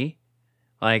definition Wii,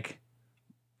 like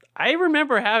I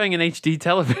remember having an HD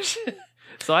television.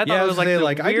 So I thought it was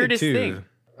like the weirdest thing.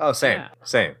 Oh, same.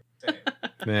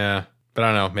 Yeah, but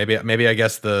I don't know. Maybe I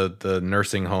guess the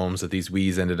nursing homes that these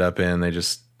Wiis ended up in, they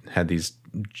just had these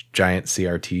giant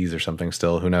CRTs or something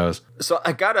still. Who knows? So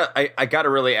I gotta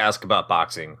really ask about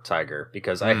boxing, Tiger,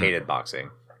 because I hated boxing.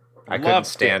 I could not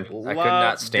stand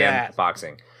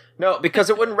boxing. No, because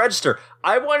it wouldn't register.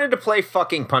 I wanted to play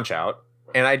fucking Punch Out,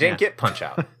 and I didn't get Punch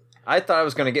Out. I thought I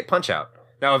was going to get Punch Out.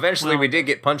 Now, eventually we did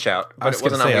get Punch Out, but it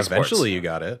wasn't on Wii Sports. Eventually you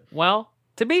got it. Well,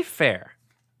 to be fair,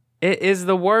 it is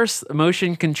the worst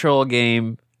motion control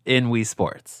game in Wii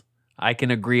Sports. I can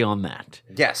agree on that.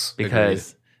 Yes.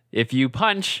 Because if you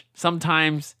punch,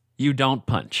 sometimes you don't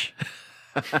punch.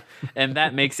 And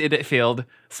that makes it a field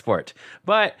sport.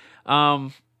 But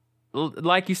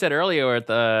like you said earlier at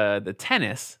the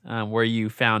tennis, where you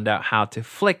found out how to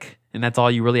flick, and that's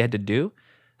all you really had to do.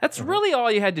 That's really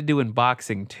all you had to do in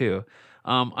boxing too.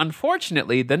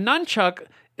 Unfortunately, the nunchuck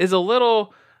is a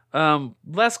little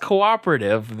less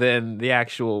cooperative than the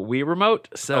actual Wii remote.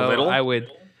 So I would,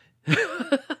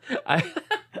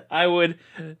 I would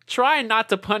try not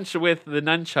to punch with the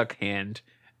nunchuck hand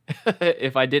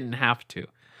if I didn't have to.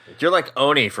 You're like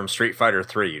Oni from Street Fighter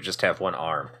 3. You just have one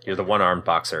arm. You're the one-armed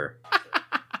boxer.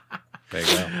 There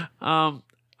you go.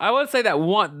 I would say that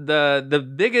the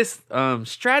biggest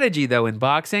strategy though in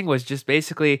boxing was just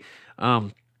basically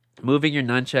moving your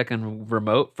nunchuck and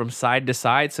remote from side to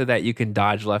side so that you can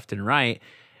dodge left and right.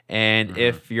 And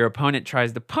if your opponent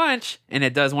tries to punch and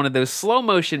it does one of those slow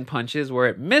motion punches where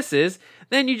it misses,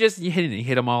 then you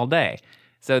hit them all day.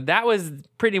 So that was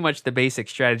pretty much the basic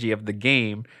strategy of the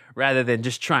game, rather than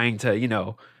just trying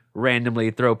to,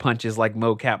 randomly throw punches like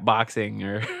mocap boxing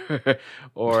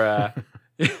or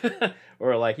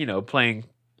like, playing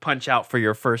Punch Out for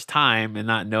your first time and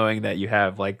not knowing that you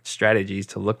have like strategies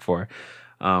to look for.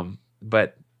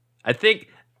 But I think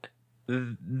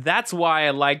that's why I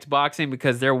liked boxing,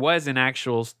 because there was an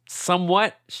actual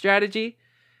somewhat strategy.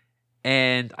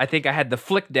 And I think I had the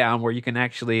flick down where you can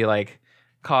actually like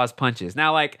cause punches.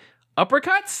 Now, like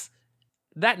uppercuts,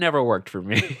 that never worked for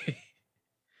me.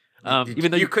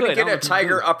 Even though you couldn't get a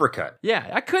Tiger uppercut. Yeah,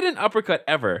 I couldn't uppercut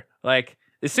ever. Like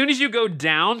as soon as you go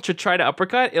down to try to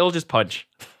uppercut, it'll just punch,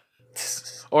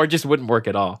 or just wouldn't work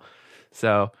at all.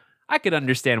 So I could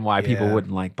understand why people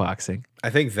wouldn't like boxing. I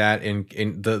think that in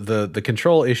the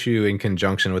control issue in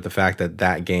conjunction with the fact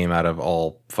that game out of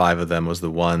all 5 of them was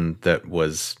the one that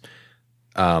was,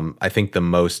 I think, the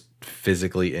most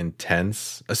physically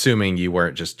intense, assuming you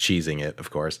weren't just cheesing it, of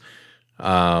course.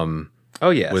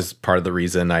 Was part of the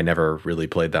reason I never really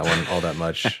played that one all that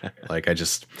much. Like I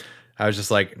was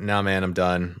just like, nah, man, I'm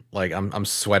done. Like I'm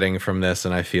sweating from this,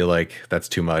 and I feel like that's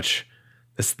too much.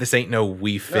 This ain't no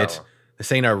Wii Fit. No.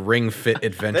 This ain't a Ring Fit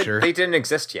adventure. They didn't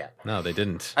exist yet. No, they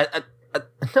didn't.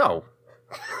 No.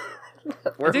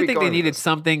 I do think they needed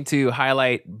something to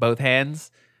highlight both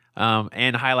hands,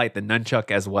 and highlight the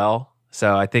nunchuck as well.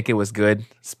 So I think it was good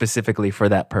specifically for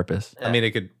that purpose. I mean,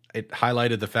 it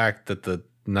highlighted the fact that the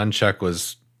nunchuck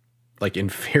was like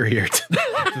inferior to the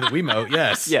Wiimote.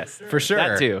 Yes, for sure.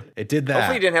 That too. It did that.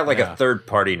 Hopefully, you didn't have like a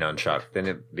third-party nunchuck. Then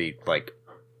it'd be like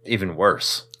even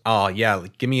worse. Oh yeah,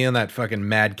 give me in that fucking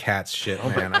Mad Catz shit,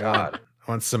 man. I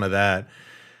want some of that.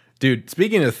 Dude,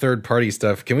 speaking of third-party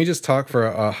stuff, can we just talk for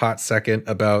a hot second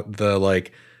about the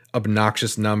like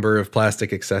obnoxious number of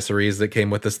plastic accessories that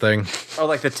came with this thing? Oh,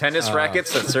 like the tennis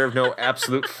rackets that serve no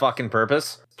absolute fucking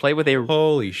purpose? Play with a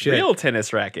holy shit real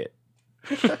tennis racket.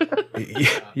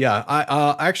 Yeah,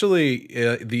 I actually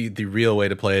the real way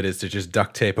to play it is to just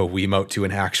duct tape a Wiimote to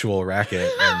an actual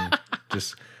racket and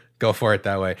just go for it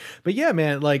that way. But yeah,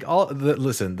 man, like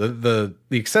the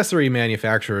accessory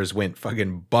manufacturers went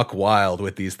fucking buck wild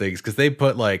with these things, because they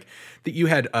put like you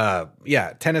had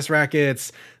tennis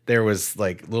rackets. There was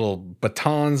like little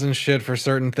batons and shit for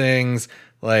certain things,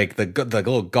 like the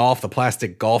little the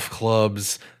plastic golf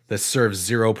clubs that serve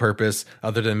zero purpose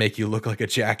other than make you look like a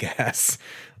jackass.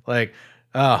 Like,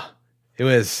 it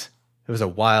was a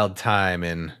wild time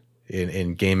in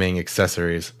gaming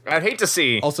accessories. I'd hate to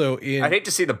see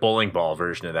the bowling ball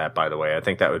version of that, by the way. I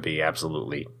think that would be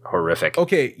absolutely horrific.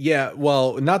 Okay, yeah,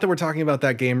 well, not that we're talking about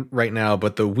that game right now,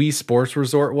 but the Wii Sports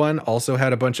Resort one also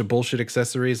had a bunch of bullshit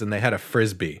accessories, and they had a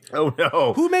Frisbee. Oh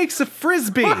no. Who makes a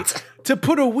Frisbee to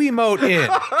put a Wiimote in?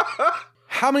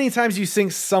 How many times do you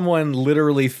think someone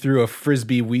literally threw a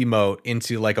Frisbee Wiimote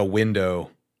into like a window?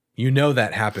 You know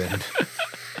that happened.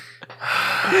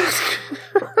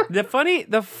 The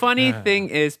funny thing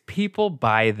is people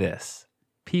buy this.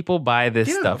 People buy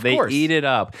this stuff. They eat it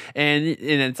up. And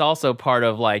it's also part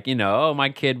of like, oh, my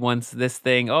kid wants this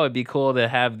thing. Oh, it'd be cool to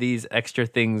have these extra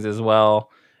things as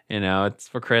well. It's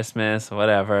for Christmas,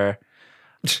 whatever.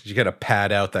 You got to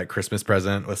pad out that Christmas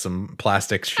present with some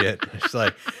plastic shit. It's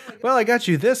like, well, I got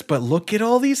you this, but look at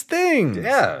all these things.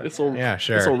 Yeah. Yeah,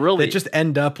 sure. This'll really They just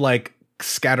end up like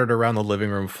scattered around the living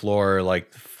room floor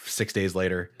like 6 days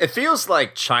later. It feels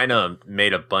like China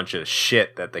made a bunch of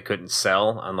shit that they couldn't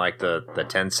sell on like the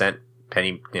 10-cent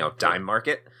penny, dime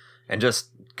market, and just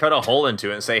cut a hole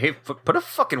into it and say, hey, put a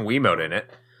fucking Wiimote in it.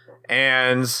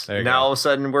 And now all of a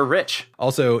sudden we're rich.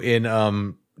 Also, in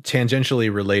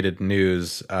tangentially related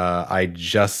news, I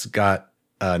just got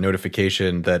a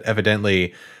notification that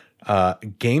evidently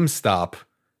GameStop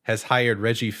has hired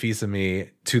Reggie Fils-Aimé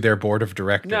to their board of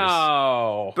directors.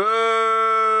 No. Boo!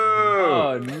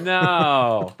 Oh,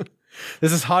 no.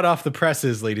 This is hot off the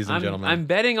presses, ladies and gentlemen. I'm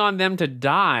betting on them to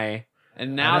die.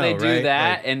 And now I know, they do right?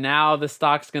 that, Like- and now the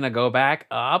stock's going to go back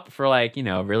up for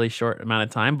a really short amount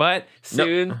of time. But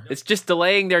soon, it's just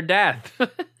delaying their death.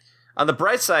 On the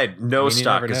bright side, no I mean, you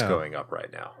stock never is know. going up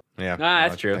right now. Yeah,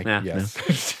 that's true. Yeah.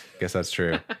 Yes, guess that's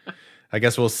true. I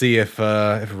guess we'll see if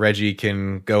Reggie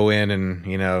can go in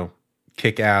and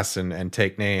kick ass and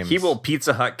take names. He will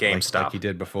Pizza Hut like GameStop. he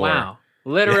did before. Wow.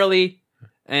 Literally.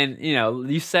 And,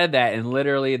 you said that, and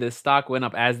literally the stock went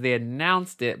up as they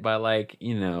announced it by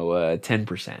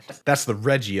 10%. That's the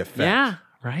Reggie effect. Yeah,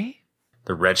 right?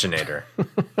 The Reginator.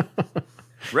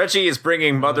 Reggie is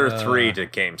bringing Mother 3 to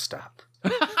GameStop.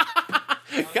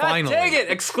 God Finally. dang it,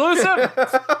 exclusive.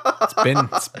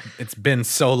 It's been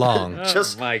so long.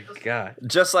 Just- oh my God.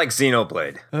 Just like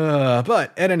Xenoblade.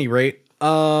 But at any rate,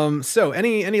 so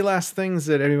any last things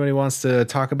that anybody wants to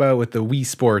talk about with the Wii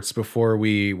Sports before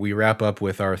we wrap up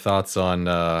with our thoughts on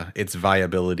its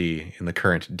viability in the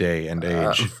current day and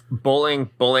age? Bowling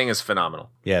is phenomenal.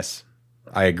 Yes,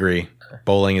 I agree.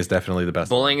 Bowling is definitely the best.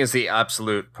 Bowling is the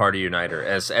absolute party uniter.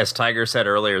 As Tiger said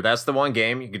earlier, that's the one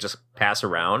game you could just pass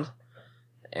around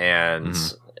and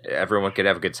everyone could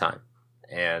have a good time.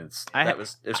 And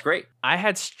it's great. I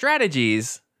had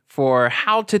strategies for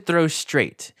how to throw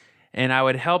straight, and I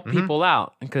would help people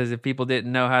out, because if people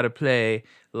didn't know how to play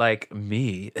like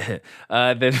me,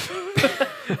 then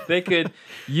they could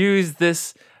use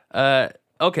this.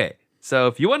 Okay, so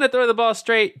if you want to throw the ball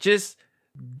straight, just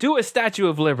do a Statue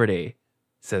of Liberty.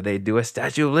 So they do a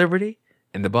Statue of Liberty,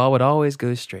 and the ball would always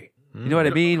go straight. You know what I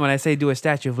mean when I say do a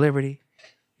Statue of Liberty?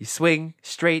 You swing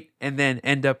straight and then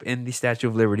end up in the Statue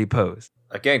of Liberty pose.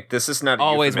 Again, this is not a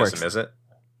Always euphemism, works. is it?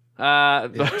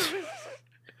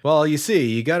 Well, you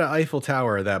see, you got to Eiffel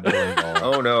Tower that bowling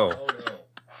ball. Oh, no.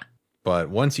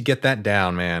 But once you get that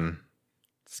down, man,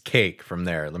 it's cake from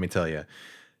there, let me tell you.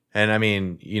 And I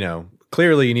mean,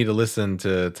 clearly you need to listen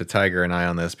to Tiger and I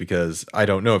on this, because I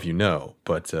don't know if you know,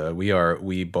 but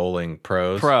we bowling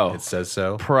pros. Pro. It says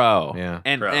so. Pro. Yeah.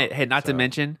 And Pro. hey, not to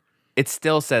mention, it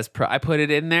still says pro. I put it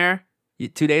in there 2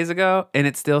 days ago, and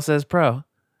it still says pro.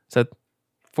 So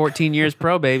 14 years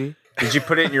pro, baby. Did you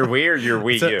put it in your Wii or your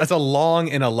Wii U? That's a long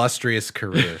and illustrious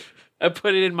career. I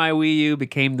put it in my Wii U,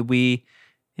 became the Wii.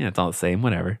 It's all the same,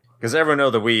 whatever. Because everyone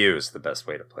knows the Wii U is the best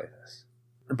way to play this.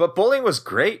 But bowling was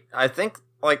great. I think,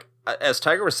 as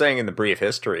Tiger was saying in the brief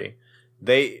history,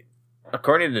 they,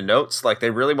 according to notes, they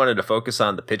really wanted to focus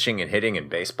on the pitching and hitting in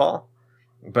baseball.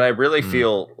 But I really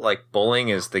feel like bowling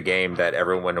is the game that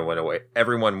everyone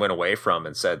went away from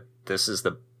and said, this is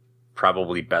the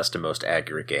probably best and most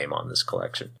accurate game on this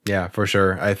collection. Yeah, for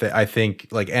sure. I think,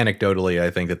 anecdotally,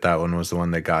 I think that one was the one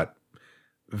that got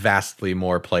vastly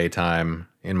more playtime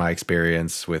in my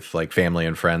experience with family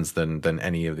and friends than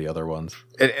any of the other ones.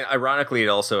 And ironically, it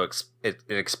also it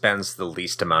expends the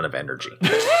least amount of energy.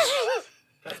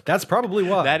 That's probably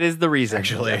why. That is the reason.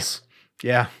 actually. Yes.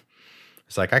 Yeah.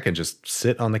 It's I can just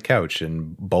sit on the couch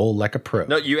and bowl like a pro.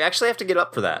 No, you actually have to get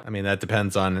up for that. I mean, that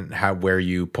depends on where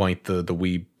you point the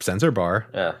Wii sensor bar.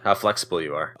 Yeah, how flexible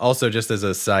you are. Also, just as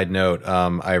a side note,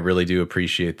 I really do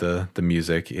appreciate the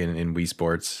music in Wii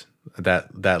Sports.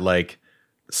 That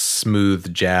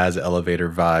smooth jazz elevator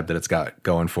vibe that it's got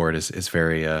going for it is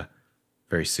very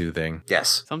very soothing.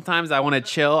 Yes. Sometimes I want to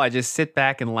chill. I just sit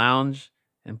back and lounge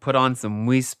and put on some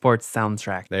Wii Sports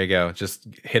soundtrack. There you go. Just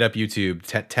hit up YouTube.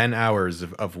 10 hours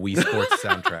of Wii Sports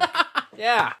soundtrack.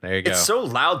 Yeah. There you go. It's so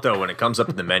loud though when it comes up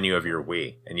in the menu of your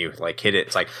Wii and you hit it.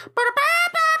 It's like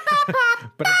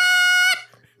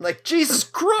Jesus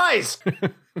Christ.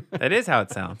 That is how it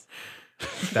sounds.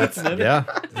 That's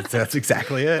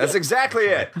exactly it. That's exactly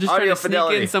it. I'm just Audio trying to sneak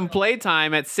fidelity in some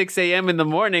playtime at 6 a.m. in the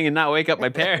morning and not wake up my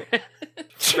parents.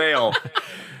 fail.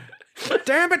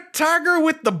 Damn it, Tiger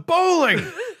with the bowling.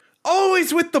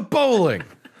 Always with the bowling.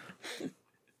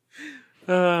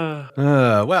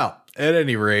 Well, At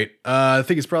any rate, I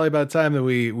think it's probably about time that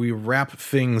we wrap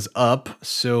things up.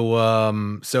 So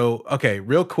okay,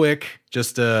 real quick,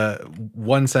 just a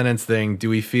one sentence thing. Do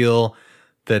we feel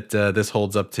that this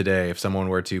holds up today? If someone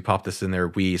were to pop this in their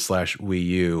Wii/Wii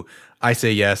U, I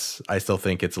say yes. I still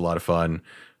think it's a lot of fun.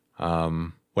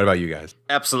 What about you guys?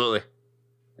 Absolutely,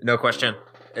 no question.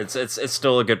 It's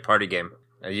still a good party game.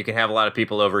 You can have a lot of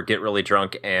people over, get really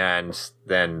drunk, and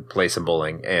then play some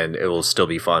bowling, and it will still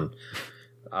be fun.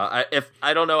 I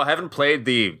don't know, I haven't played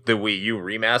the Wii U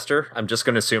remaster. I'm just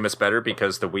going to assume it's better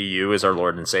because the Wii U is our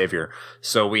Lord and Savior.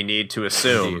 So we need to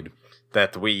assume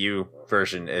that the Wii U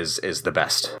version is the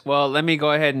best. Well, let me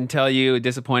go ahead and tell you,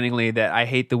 disappointingly, that I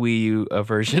hate the Wii U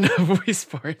version of Wii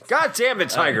Sports. God damn it,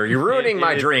 Tiger! You're ruining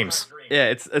my dreams. Yeah,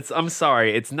 it's. I'm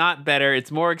sorry. It's not better.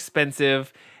 It's more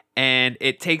expensive, and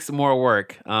it takes more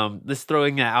work. Just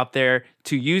throwing that out there,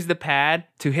 to use the pad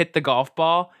to hit the golf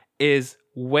ball is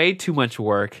way too much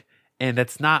work, and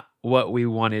that's not what we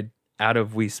wanted out of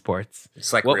Wii Sports.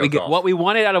 It's like what real golf. What we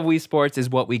wanted out of Wii Sports is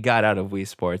what we got out of Wii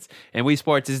Sports, and Wii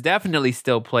Sports is definitely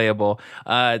still playable.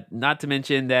 Not to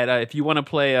mention that if you want to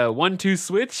play a 1-2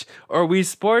 switch or Wii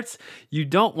Sports, you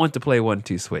don't want to play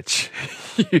 1-2 switch.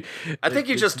 I think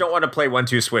you just don't want to play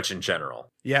 1-2 switch in general.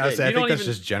 Yeah, I think that's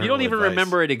just general. You don't even advice.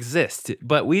 Remember it exists,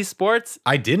 but Wii Sports.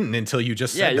 I didn't until you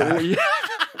just said that.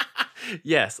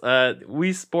 Yes,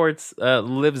 Wii Sports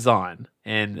lives on,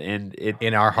 and it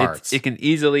in our hearts. It can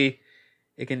easily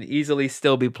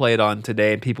still be played on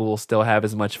today, and people will still have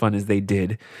as much fun as they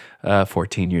did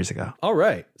 14 years ago. All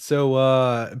right,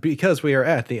 so because we are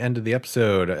at the end of the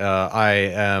episode, I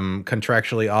am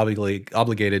contractually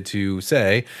obligated to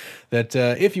say that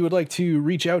if you would like to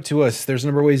reach out to us, there's a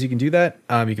number of ways you can do that.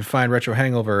 You can find Retro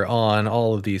Hangover on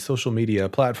all of the social media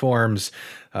platforms.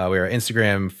 We are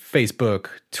Instagram, Facebook,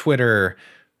 Twitter,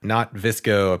 not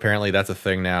Visco. Apparently that's a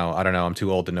thing now. I don't know. I'm too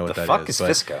old to know what that is. The fuck is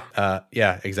Visco?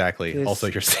 Yeah, exactly. Visco. Also,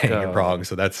 you're saying it wrong.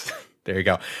 So that's, there you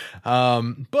go.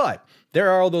 But there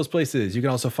are all those places. You can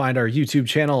also find our YouTube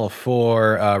channel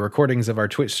for recordings of our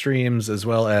Twitch streams, as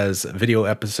well as video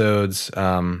episodes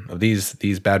of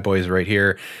these bad boys right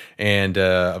here. And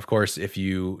of course, if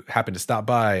you happen to stop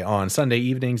by on Sunday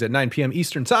evenings at 9 p.m.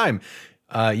 Eastern time,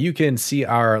 you can see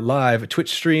our live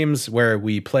Twitch streams where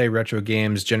we play retro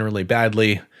games generally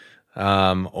badly,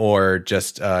 or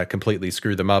just completely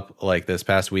screw them up, like this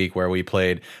past week where we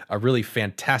played a really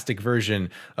fantastic version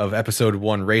of Episode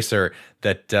 1 Racer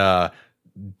that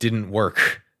didn't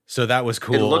work. So that was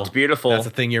cool. It looked beautiful. That's the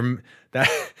thing that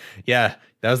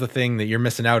was the thing that you're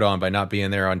missing out on by not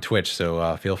being there on Twitch.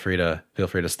 So feel free to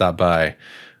stop by.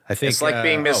 I think it's like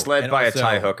being misled by a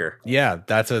tie hooker. Yeah,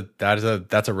 that's a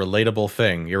relatable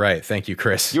thing. You're right. Thank you,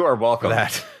 Chris. You are welcome. For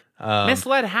that.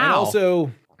 Misled how? And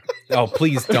also,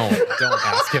 please don't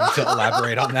ask him to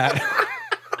elaborate on that.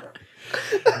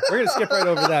 We're gonna skip right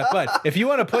over that. But if you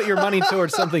want to put your money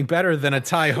towards something better than a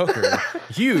tie hooker,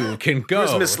 you can go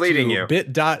Who's misleading to you?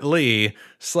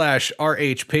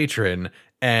 bit.ly/RHpatron.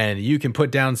 And you can put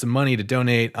down some money to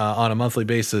donate on a monthly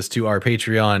basis to our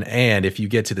Patreon. And if you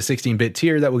get to the 16-bit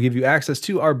tier, that will give you access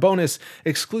to our bonus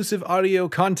exclusive audio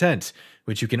content,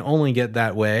 which you can only get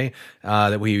that way,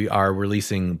 that we are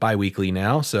releasing bi-weekly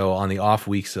now. So on the off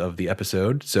weeks of the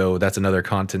episode. So that's another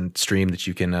content stream that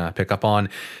you can pick up on.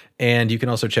 And you can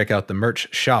also check out the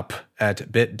merch shop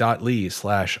at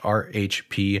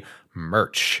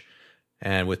bit.ly/RHpmerch.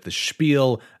 And with the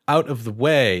spiel out of the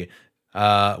way,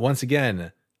 once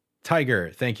again,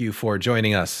 Tiger, thank you for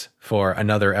joining us for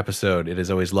another episode. It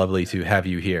is always lovely to have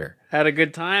you here. Had a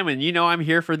good time, and I'm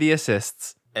here for the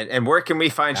assists. And where can we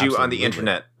find you on the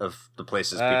internet of the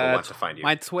places people want to find you?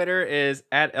 My Twitter is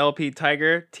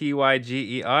 @LPTiger,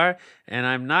 TYGER, and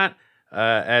I'm not,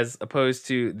 as opposed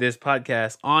to this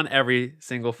podcast, on every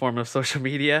single form of social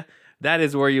media. That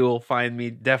is where you will find me,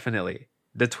 definitely.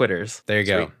 The Twitters. There you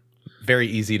go. Very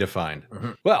easy to find.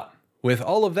 Mm-hmm. Well, with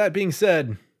all of that being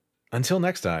said, until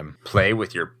next time. Play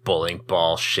with your bowling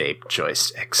ball-shaped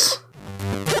joysticks.